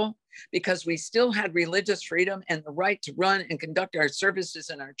gospel, because we still had religious freedom and the right to run and conduct our services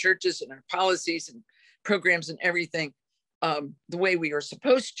and our churches and our policies and programs and everything the way we are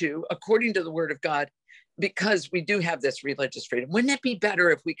supposed to, according to the word of God, because we do have this religious freedom? Wouldn't it be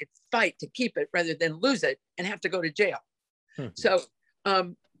better if we could fight to keep it rather than lose it and have to go to jail? So,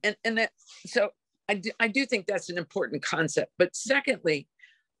 so I do think that's an important concept. But secondly,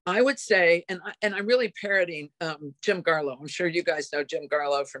 I would say, and I'm really parroting Jim Garlow. I'm sure you guys know Jim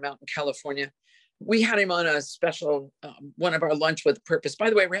Garlow from out in California. We had him on a special, one of our Lunch with Purpose. By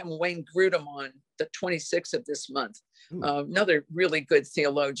the way, we're having Wayne Grudem on the 26th of this month. Another really good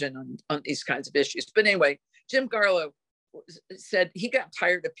theologian on these kinds of issues. But anyway, Jim Garlow said he got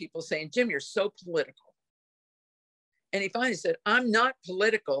tired of people saying, "Jim, you're so political." And he finally said, "I'm not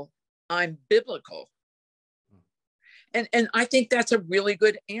political, I'm biblical." And I think that's a really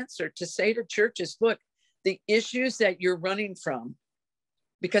good answer to say to churches, look, the issues that you're running from,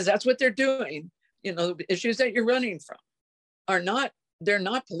 because that's what they're doing, you know, the issues that you're running from they're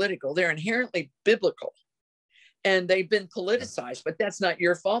not political, they're inherently biblical. And they've been politicized, but that's not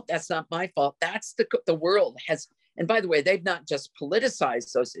your fault. That's not my fault. That's the world has. And by the way, they've not just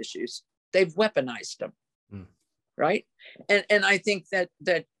politicized those issues, they've weaponized them. Right. And I think that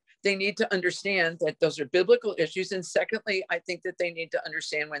they need to understand that those are biblical issues. And secondly, I think that they need to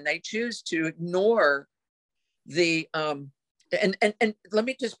understand when they choose to ignore the, and let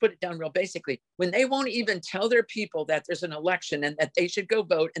me just put it down real basically, when they won't even tell their people that there's an election and that they should go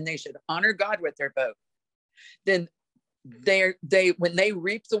vote and they should honor God with their vote, then when they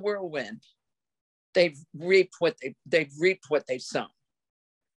reap the whirlwind, they've reaped what they've sown.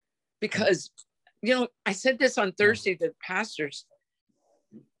 Because, you know, I said this on Thursday to pastors.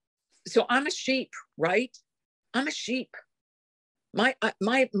 So I'm a sheep, right? I'm a sheep. My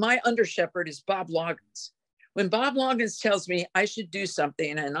under shepherd is Bob Loggins. When Bob Loggins tells me I should do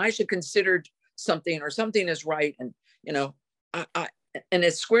something and I should consider something or something is right, and you know, and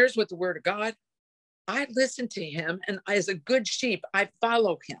it squares with the word of God, I listen to him, and as a good sheep, I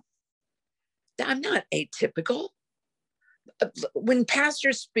follow him. I'm not atypical. When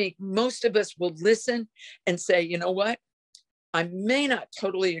pastors speak, most of us will listen and say, you know what? I may not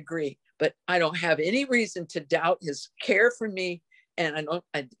totally agree, but I don't have any reason to doubt his care for me. And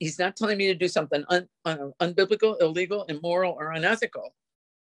he's not telling me to do something unbiblical, illegal, immoral, or unethical.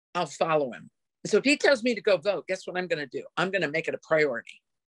 I'll follow him. So if he tells me to go vote, guess what I'm going to do? I'm going to make it a priority.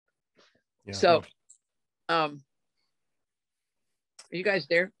 Yeah. So, are you guys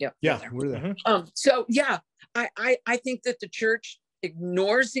there? Yeah. Yeah, we're there. So yeah, I think that the church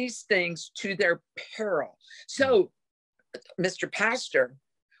ignores these things to their peril. So, Mr. Pastor,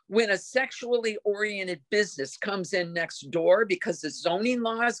 when a sexually oriented business comes in next door because the zoning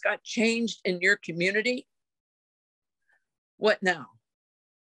laws got changed in your community, what now?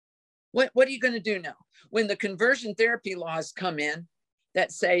 What are you going to do now? When the conversion therapy laws come in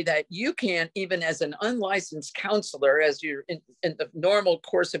that say that you can't, even as an unlicensed counselor, as you're in the normal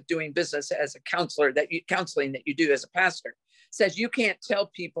course of doing business as a counselor, counseling that you do as a pastor, says you can't tell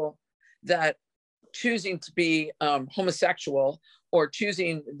people that choosing to be homosexual or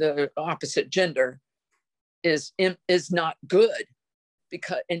choosing the opposite gender is not good,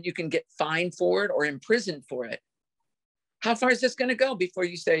 and you can get fined for it or imprisoned for it. How far is this going to go before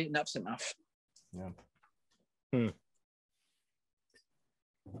you say enough's enough? Yeah.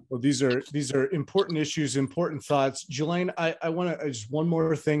 Well, these are important issues, important thoughts. Jelaine, I want to just one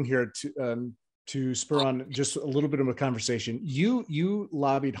more thing here to spur on just a little bit of a conversation. You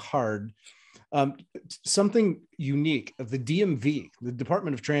lobbied hard, something unique of the DMV, the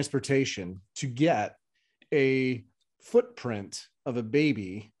Department of Transportation, to get a footprint of a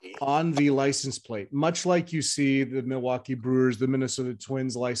baby on the license plate, much like you see the Milwaukee Brewers, the Minnesota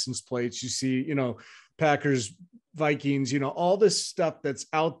Twins license plates. You see, Packers, Vikings, all this stuff that's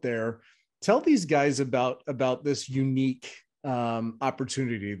out there. Tell these guys about this unique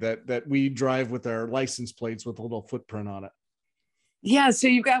opportunity that we drive with our license plates with a little footprint on it. Yeah. So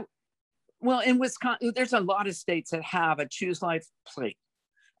you've got, in Wisconsin, there's a lot of states that have a Choose Life plate.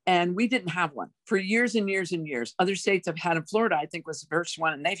 And we didn't have one for years and years and years. Other states have had them. Florida, I think, was the first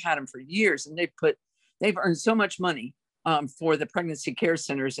one, and they've had them for years. And they've earned so much money for the pregnancy care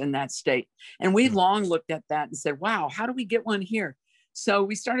centers in that state. And we long looked at that and said, wow, how do we get one here? So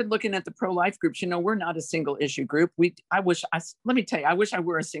we started looking at the pro-life groups. We're not a single issue group. I wish I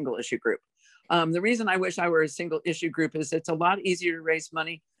were a single issue group. The reason I wish I were a single issue group is it's a lot easier to raise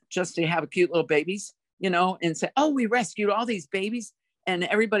money just to have cute little babies, and say, oh, we rescued all these babies. And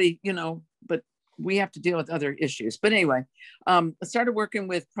everybody, but we have to deal with other issues. But anyway, I started working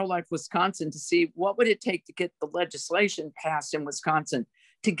with Pro-Life Wisconsin to see what would it take to get the legislation passed in Wisconsin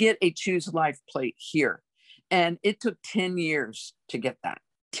to get a Choose Life plate here. And it took 10 years to get that.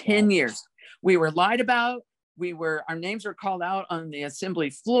 10 years. We were lied about. Our names were called out on the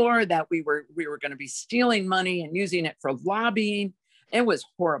assembly floor that we were going to be stealing money and using it for lobbying. It was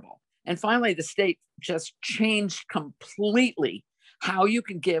horrible. And finally, the state just changed completely how you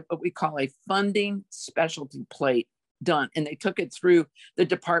can get what we call a funding specialty plate done. And they took it through the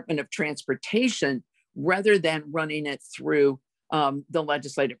Department of Transportation rather than running it through the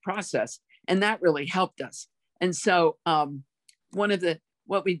legislative process. And that really helped us. And so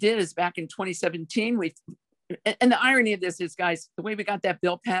what we did is back in 2017, and the irony of this is, guys, the way we got that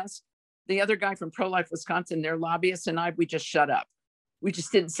bill passed, the other guy from Pro-Life Wisconsin, their lobbyists, and we just shut up. We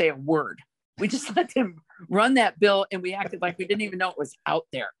just didn't say a word. We just let them run that bill, and we acted like we didn't even know it was out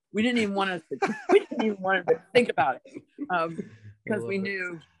there. We didn't even want to think about it because we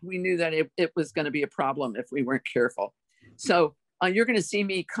knew that it was going to be a problem if we weren't careful. So you're going to see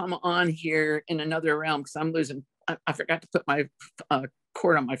me come on here in another realm because I'm losing. I forgot to put my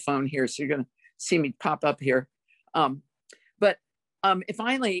cord on my phone here, so you're going to see me pop up here. But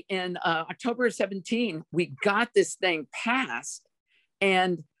finally, in October of 2017, we got this thing passed,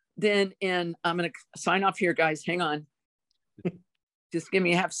 and then I'm going to sign off here, guys. Hang on. Just give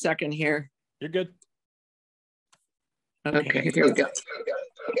me a half second here. You're good. Okay, here we go.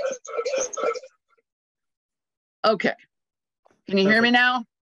 Okay. Can you hear me now?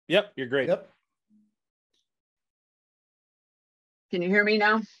 Yep, you're great. Yep. Can you hear me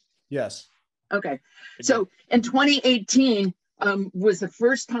now? Yes. Okay. So in 2018, was the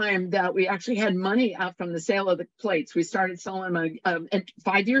first time that we actually had money out from the sale of the plates. We started selling them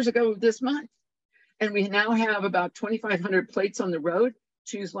 5 years ago this month. And we now have about 2,500 plates on the road.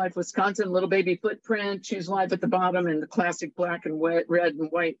 Choose Life Wisconsin, little baby footprint, Choose Life at the bottom, and the classic black and white, red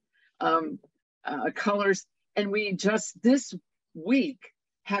and white colors. And we just this week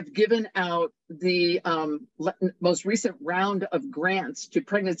have given out the most recent round of grants to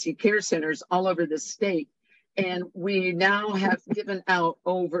pregnancy care centers all over the state. And we now have given out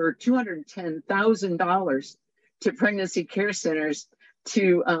over $210,000 to pregnancy care centers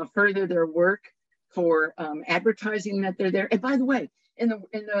to further their work for advertising that they're there. And by the way, in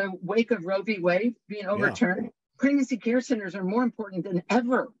the wake of Roe v. Wade being overturned, pregnancy care centers are more important than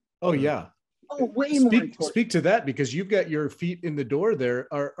ever. Oh, yeah. Oh, way more important. Speak to that, because you've got your feet in the door there.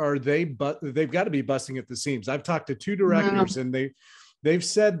 Are they? But they've got to be busting at the seams. I've talked to two directors, and they've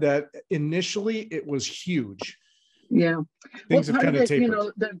said that initially it was huge. Yeah, things have kind of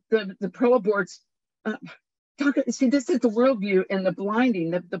tapered. The pro-aborts. See, this is the worldview and the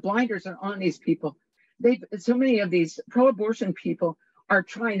blinding. The blinders are on these people. So many of these pro-abortion people are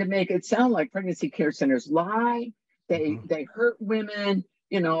trying to make it sound like pregnancy care centers lie. They hurt women.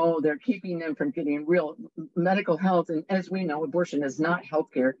 They're keeping them from getting real medical health. And as we know, abortion is not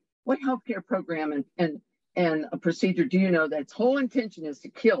healthcare. what healthcare program and a procedure do you know that's whole intention is to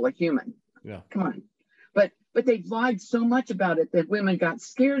kill a human? Yeah. Come on. But they've lied so much about it that women got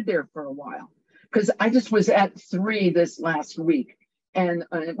scared there for a while. Because I just was at 3 this last week, and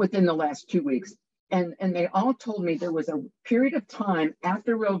within the last 2 weeks, and they all told me there was a period of time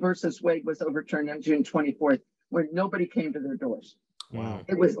after Roe versus Wade was overturned on June 24th where nobody came to their doors. Wow.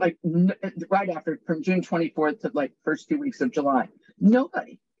 It was like right after, from June 24th to like first 2 weeks of July,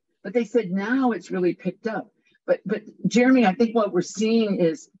 nobody. But they said now it's really picked up. But Jeremy, I think what we're seeing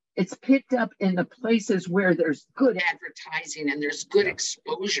is it's picked up in the places where there's good advertising and there's good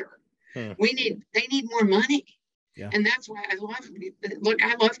exposure. They need more money. Yeah. And that's why I love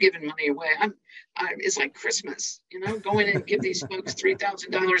giving money away. It's like Christmas, go in and give these folks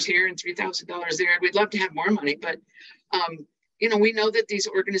 $3,000 here and $3,000 there. We'd love to have more money, but we know that these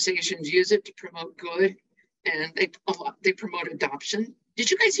organizations use it to promote good, and they promote adoption. Did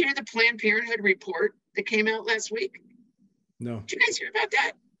you guys hear the Planned Parenthood report that came out last week? No. Did you guys hear about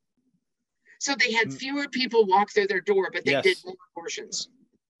that? So they had fewer people walk through their door, but they did more abortions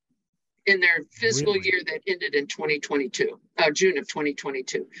in their fiscal year that ended in 2022, June of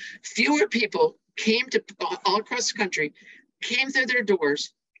 2022. Fewer people came to all across the country, came through their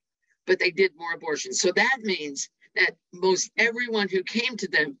doors, but they did more abortions. So that means that most everyone who came to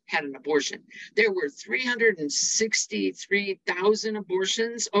them had an abortion. There were 363,000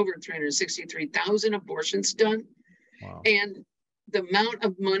 abortions, over 363,000 abortions done. Wow. And the amount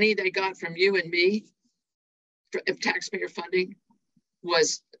of money they got from you and me of taxpayer funding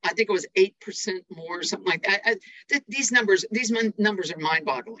was, I think it was 8% more or something like that. These numbers are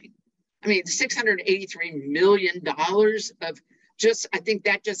mind-boggling. I mean, $683 million of just, I think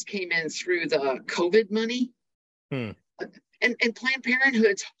that just came in through the COVID money. And Planned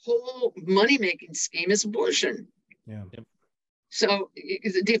Parenthood's whole money-making scheme is abortion. Yeah. So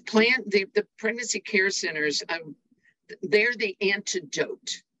the pregnancy care centers, they're the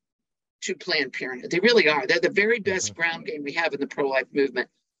antidote to Planned Parenthood. They really are. They're the very best ground game we have in the pro-life movement,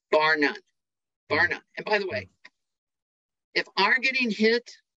 bar none. Bar none. And by the way, if our getting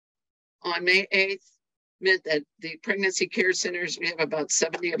hit on May 8th meant that the pregnancy care centers, we have about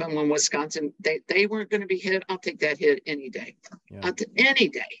 70 of them in Wisconsin, they weren't going to be hit, I'll take that hit any day. Yeah. Any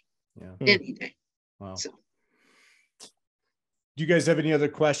day. Yeah. Any day. Wow. So. Do you guys have any other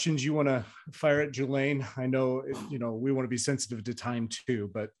questions you want to fire at Jelaine? I know, we want to be sensitive to time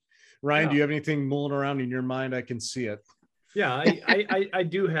too, but Ryan, do you have anything mulling around in your mind? I can see it. Yeah, I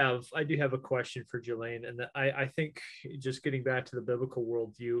do have a question for Jelaine, and I think just getting back to the biblical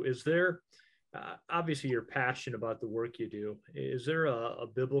worldview, is there, obviously you're passionate about the work you do. Is there a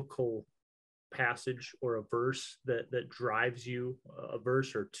biblical passage or a verse that drives you, a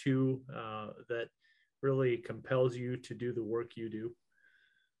verse or two that really compels you to do the work you do?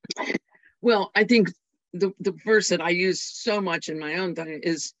 Well, I think the verse that I use so much in my own thing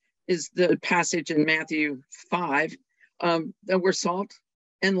is the passage in Matthew 5 that we're salt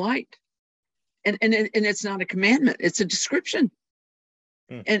and light, and it's not a commandment; it's a description.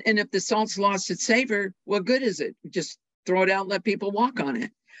 And if the salt's lost its savor, what good is it? Just throw it out, and let people walk on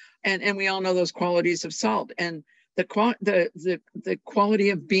it. And we all know those qualities of salt and the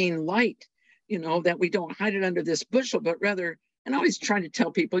quality of being light. That we don't hide it under this bushel, but rather, and I always try to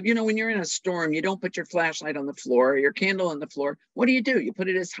tell people, when you're in a storm, you don't put your flashlight on the floor or your candle on the floor. What do? You put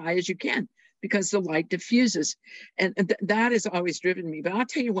it as high as you can because the light diffuses. And that has always driven me. But I'll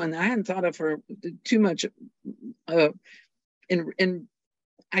tell you one that I hadn't thought of for too much. I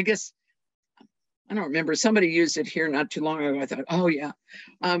guess, I don't remember, somebody used it here not too long ago. I thought, oh yeah.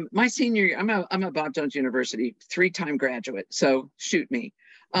 My senior year, I'm a Bob Jones University 3-time graduate, so shoot me.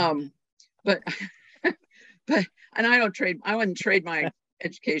 But and I wouldn't trade my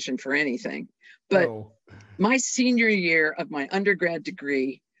education for anything. But my senior year of my undergrad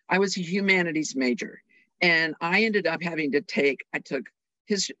degree, I was a humanities major, and I ended up having to take,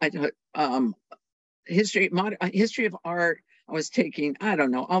 history of art. I was taking, I don't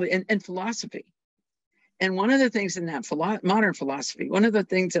know, and philosophy. And one of the things in that modern philosophy, one of the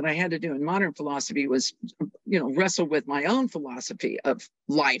things that I had to do in modern philosophy was, wrestle with my own philosophy of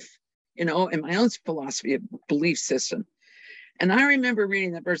life, and my own philosophy of belief system. And I remember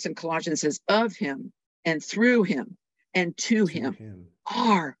reading that verse in Colossians says, of him and through him and to him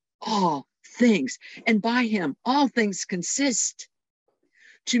are all things. And by him, all things consist.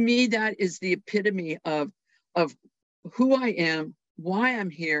 To me, that is the epitome of who I am, why I'm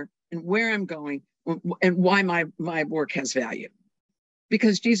here, and where I'm going, and why my work has value.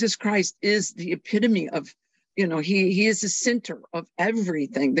 Because Jesus Christ is the epitome of, he is the center of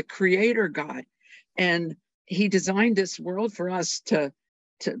everything, the creator God. And he designed this world for us to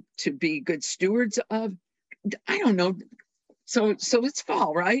to be good stewards of. I don't know. So it's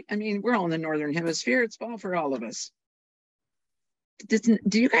fall, right? I mean, we're all in the Northern Hemisphere. It's fall for all of us.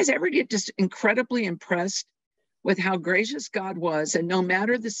 Do you guys ever get just incredibly impressed with how gracious God was? And no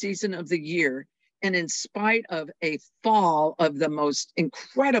matter the season of the year, and in spite of a fall of the most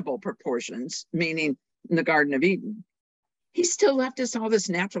incredible proportions, meaning in the Garden of Eden, he still left us all this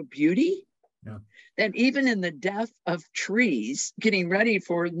natural beauty. Yeah. That even in the death of trees, getting ready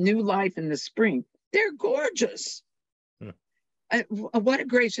for new life in the spring, they're gorgeous. What a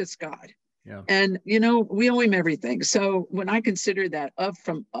gracious God. Yeah. And, we owe him everything. So when I consider that of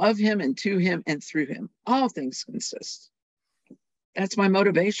him and to him and through him, all things consist. That's my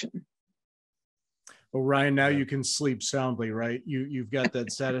motivation. Well, Ryan, now you can sleep soundly, right? You've got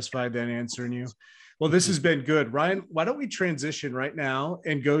that satisfied, that answer in you. Well, this has been good. Ryan, why don't we transition right now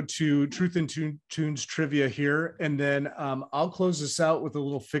and go to Truth in Tunes trivia here. And then I'll close this out with a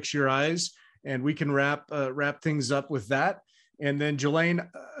little Fix Your Eyes, and we can wrap things up with that. And then Jelaine,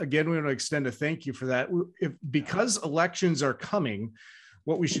 again, we want to extend a thank you for that. Because elections are coming,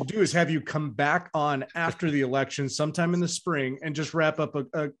 what we should do is have you come back on after the election sometime in the spring and just wrap up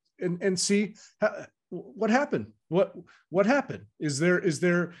and see what happened. What happened?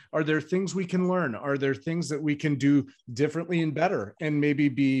 Are there things we can learn? Are there things that we can do differently and better, and maybe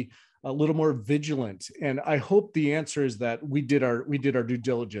be a little more vigilant? And I hope the answer is that we did our due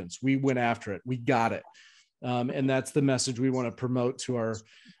diligence. We went after it. We got it. And that's the message we want to promote to our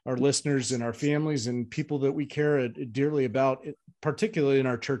listeners and our families and people that we care dearly about, particularly in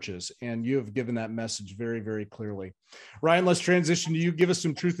our churches. And you have given that message very, very clearly. Ryan, let's transition to you. Give us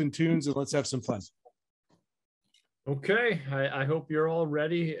some Truth in Tunes and let's have some fun. Okay. I hope you're all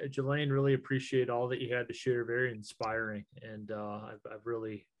ready. Jelaine, really appreciate all that you had to share. Very inspiring. And I've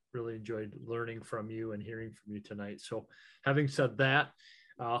really, really enjoyed learning from you and hearing from you tonight. So having said that,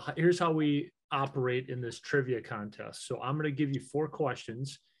 here's how we operate in this trivia contest. So I'm going to give you 4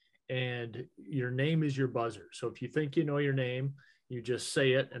 questions and your name is your buzzer. So if you think you know your name, you just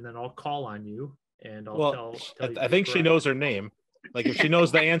say it and then I'll call on you and I'll tell you. I think she knows her name. Like if she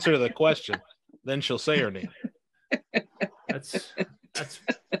knows the answer to the question, then she'll say her name.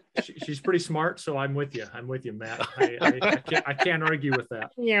 She's pretty smart. So I'm with you, Matt. I can't argue with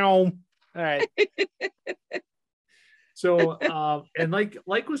that. All right. So, and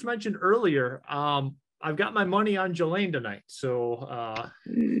like was mentioned earlier, I've got my money on Jelaine tonight. So,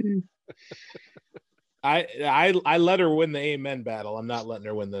 I let her win the amen battle. I'm not letting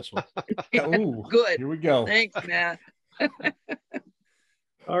her win this one. Ooh, good. Here we go. Thanks, Matt.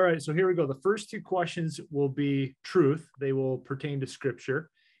 All right. So here we go. The first 2 questions will be truth. They will pertain to scripture.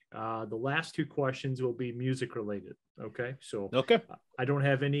 The last 2 questions will be music related. Okay. So I don't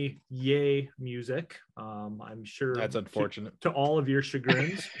have any yay music. I'm sure that's unfortunate to all of your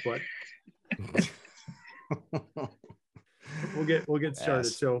chagrins, but we'll get started.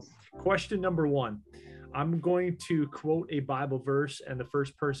 Yes. So question number 1, I'm going to quote a Bible verse, and the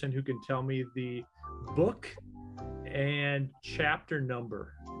first person who can tell me the book and chapter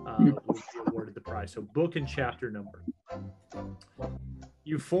number will be awarded the prize. So book and chapter number.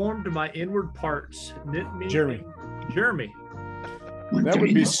 You formed my inward parts, knit me. Jeremy. That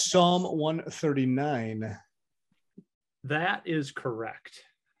would be Psalm 139. That is correct.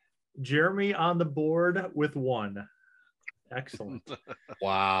 Jeremy on the board with 1. Excellent.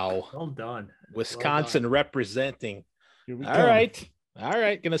 Wow. Well done. Wisconsin representing. Here we All go. right.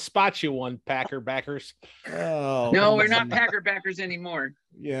 Gonna spot you one, Packer backers. Oh, No, we're not Packer backers anymore.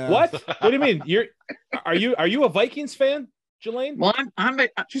 Yeah. What? What do you mean? Are you a Vikings fan, Jelaine? Well,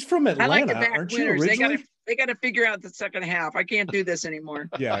 She's from Atlanta. I like to back Aren't you winners. originally? They got to figure out the second half. I can't do this anymore.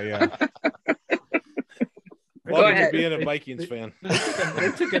 Yeah. Welcome to being a Vikings fan.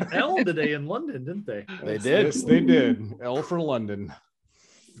 They took an L today in London, didn't they? They did. Yes, they did. L for London.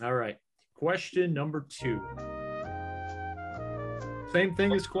 All right. Question number 2. Same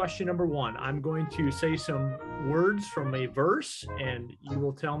thing as question number 1. I'm going to say some words from a verse, and you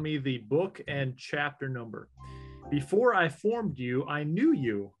will tell me the book and chapter number. Before I formed you, I knew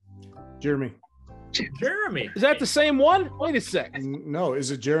you. Jeremy. Is that the same one? Wait a second. No,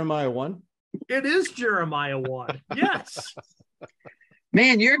 is it Jeremiah 1? It is Jeremiah 1. Yes.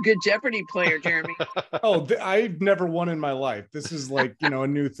 Man, you're a good Jeopardy player, Jeremy. I've never won in my life. This is like, a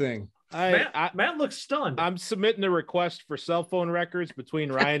new thing. Matt looks stunned. I'm submitting a request for cell phone records between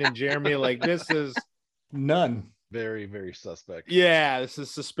Ryan and Jeremy. Like, this is none. Very, very suspect. Yeah, this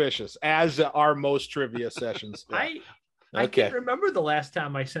is suspicious, as are most trivia sessions. I can't remember the last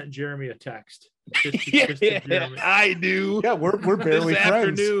time I sent Jeremy a text. Jeremy. I do. Yeah, we're barely this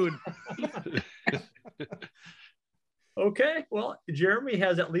friends. afternoon. Okay, well, Jeremy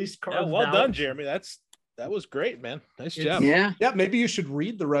has at least carved well out. done, Jeremy. That was great, man. Nice job. Yeah. Yeah, maybe you should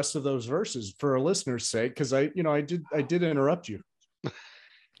read the rest of those verses for our listeners' sake, because I did interrupt you.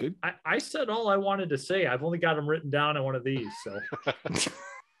 Good. I said all I wanted to say. I've only got them written down on one of these. So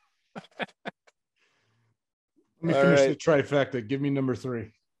Let me finish the trifecta. Give me number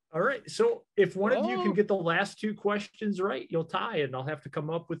 3. all right. So if one of you can get the last 2 questions right, you'll tie, and I'll have to come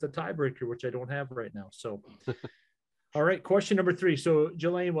up with a tiebreaker, which I don't have right now. So all right, question number 3. So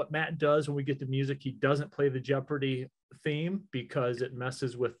Jelaine, what Matt does when we get to music, he doesn't play the Jeopardy theme because it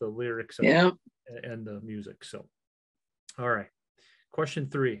messes with the lyrics and the music. So all right. Question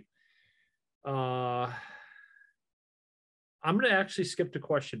 3. I'm going to actually skip to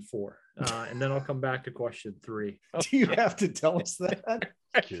question 4, and then I'll come back to question 3. Do you have to tell us that?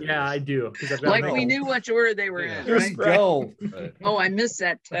 Yeah, I do. Like we knew which order they were in, Just right? go. Right. Oh, I missed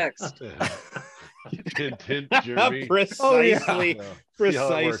that text. Jeremy. Precisely. Yeah.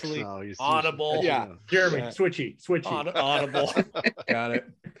 Precisely. Audible. Yeah. Jeremy, switchy. Audible. Got it.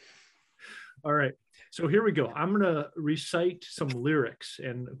 All right. So here we go. I'm going to recite some lyrics,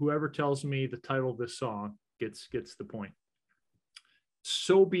 and whoever tells me the title of this song gets the point.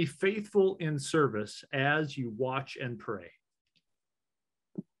 So be faithful in service as you watch and pray.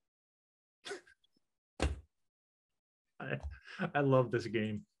 I love this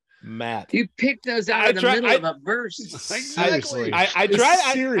game. Matt, you picked those out of the middle of a verse. Seriously. I tried to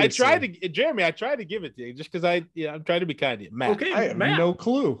Jeremy, I tried to give it to you just because I'm trying to be kind to you. Matt, okay, I have Matt. no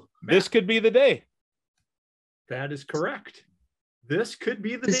clue. This could be the day. That is correct. This could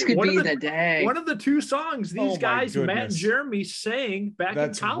be the this day. Could be the day. One of the 2 songs these guys, Matt and Jeremy, sang back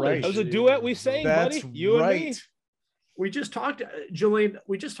in college. Right. That was a duet we sang, buddy. You and me. We just talked, Jelaine,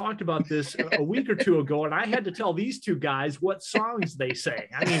 we just talked about this a week or 2 ago, and I had to tell these 2 guys what songs they sang.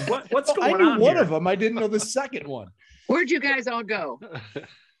 I mean, what's going on? I knew one here? of them. I didn't know the second one. Where'd you guys all go?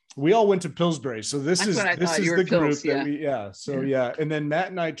 We all went to Pillsbury. So this is the group that we and then Matt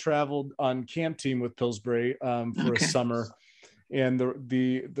and I traveled on camp team with Pillsbury for a summer. And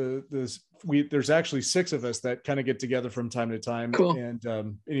there's actually 6 of us that kind of get together from time to time. Cool.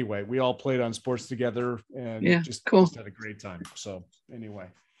 And anyway, we all played on sports together and just had a great time. So anyway.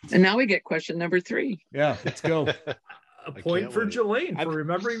 And now we get question number 3. Yeah, let's go. A point for Jelaine for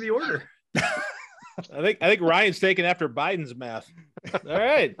remembering the order. I think Ryan's taking after Biden's math. All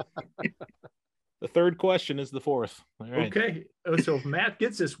right. The 3rd question is the 4th. All right. Okay. So if Matt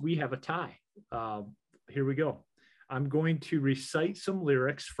gets this, we have a tie. Here we go. I'm going to recite some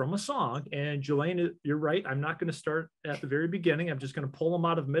lyrics from a song. And Jelaine, you're right. I'm not going to start at the very beginning. I'm just going to pull them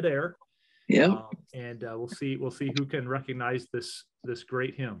out of midair. Yeah. And we'll see who can recognize this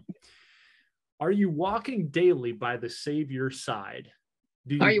great hymn. Are you walking daily by the Savior's side?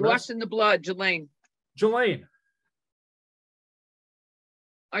 Are you washing the blood, Jelaine? Jelaine.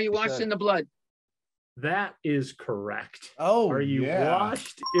 Are you washing the blood? That is correct. Oh, are you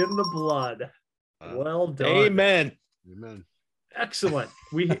washed in the blood? Well done. Amen. Amen. Excellent.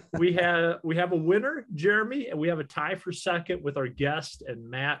 We have a winner, Jeremy, and we have a tie for second with our guest and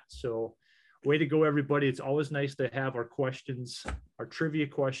Matt. So way to go, everybody. It's always nice to have our trivia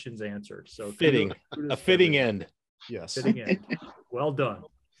questions answered. So fitting end. Yes. Fitting end. Well done.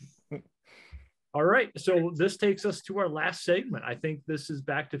 All right. So this takes us to our last segment. I think this is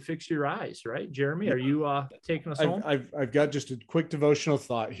back to Fix Your Eyes, right? Jeremy, are you taking us home? I've got just a quick devotional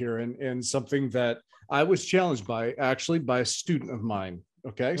thought here and something that I was challenged by a student of mine.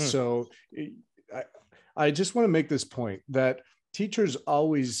 Okay. So I just want to make this point that teachers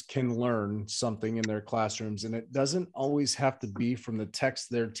always can learn something in their classrooms, and it doesn't always have to be from the text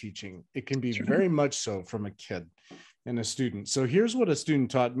they're teaching. It can be very much so from a kid and a student. So here's what a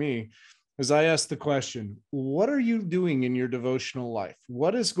student taught me. As I asked the question, what are you doing in your devotional life?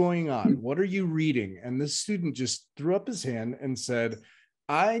 What is going on? What are you reading? And this student just threw up his hand and said,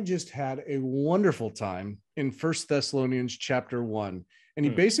 I just had a wonderful time in 1 Thessalonians chapter 1. And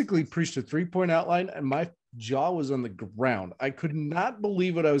he basically preached a 3-point outline, and my jaw was on the ground. I could not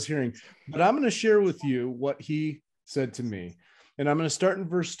believe what I was hearing, but I'm going to share with you what he said to me. And I'm going to start in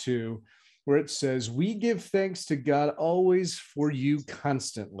verse 2, where it says, we give thanks to God always for you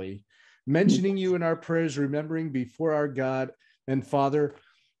constantly, mentioning you in our prayers, remembering before our God and Father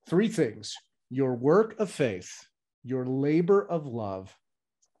 3 things: your work of faith, your labor of love,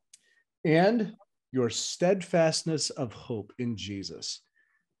 and your steadfastness of hope in Jesus.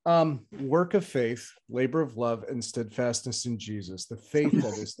 Work of faith, labor of love, and steadfastness in Jesus, the faith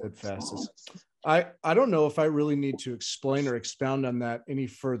that is steadfastness. I don't know if I really need to explain or expound on that any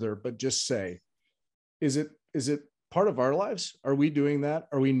further, but just say, is it part of our lives? Are we doing that?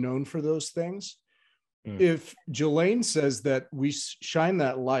 Are we known for those things? If Jelaine says that we shine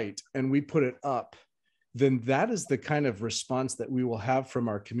that light and we put it up, then that is the kind of response that we will have from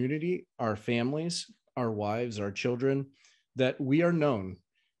our community, our families, our wives, our children, that we are known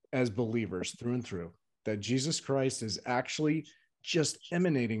as believers through and through, that Jesus Christ is actually just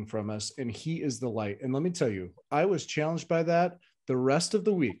emanating from us and he is the light. And let me tell you, I was challenged by that the rest of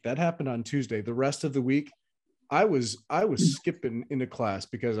the week. That happened on Tuesday. The rest of the week, I was skipping into class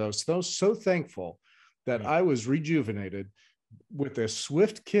because I was so thankful that I was rejuvenated with a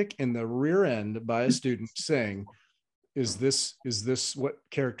swift kick in the rear end by a student saying, is this what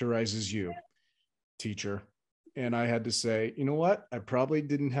characterizes you, teacher? And I had to say, you know what? I probably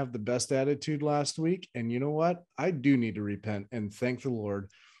didn't have the best attitude last week. And you know what? I do need to repent and thank the Lord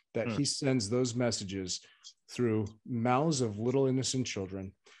that he sends those messages through mouths of little innocent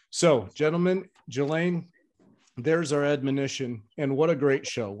children. So, gentlemen, Jelaine, there's our admonition. And what a great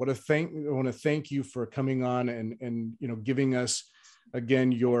show. I want to thank you for coming on and giving us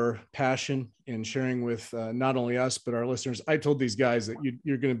again your passion and sharing with not only us but our listeners. I told these guys that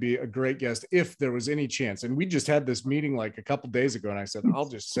you're going to be a great guest if there was any chance, and we just had this meeting like a couple days ago, and I said I'll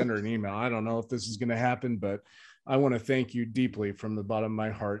just send her an email. I don't know if this is going to happen, but I want to thank you deeply from the bottom of my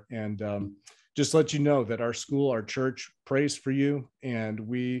heart, and just let you know that our school, our church prays for you, and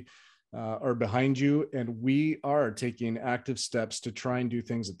we are behind you, and we are taking active steps to try and do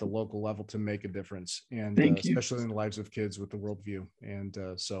things at the local level to make a difference, and especially in the lives of kids with the worldview. And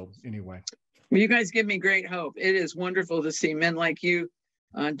so anyway. Well, you guys give me great hope. It is wonderful to see men like you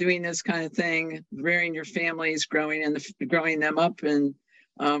doing this kind of thing, rearing your families, growing them up, and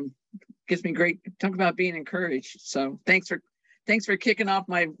gives me great, talk about being encouraged. So thanks for kicking off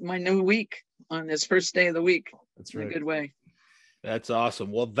my new week on this first day of the week. That's right. In a good way. That's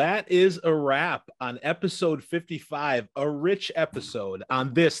awesome. Well, that is a wrap on episode 55, a rich episode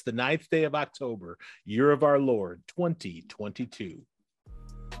on this, the 9th day of October, year of our Lord, 2022.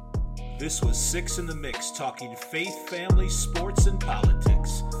 This was Six in the Mix, talking faith, family, sports, and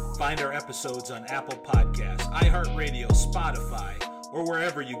politics. Find our episodes on Apple Podcasts, iHeartRadio, Spotify, or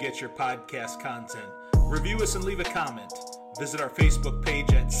wherever you get your podcast content. Review us and leave a comment. Visit our Facebook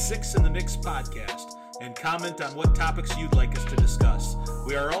page at Six in the Mix Podcast and comment on what topics you'd like us to discuss.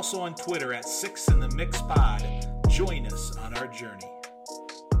 We are also on Twitter at Six in the Mix Pod. Join us on our journey.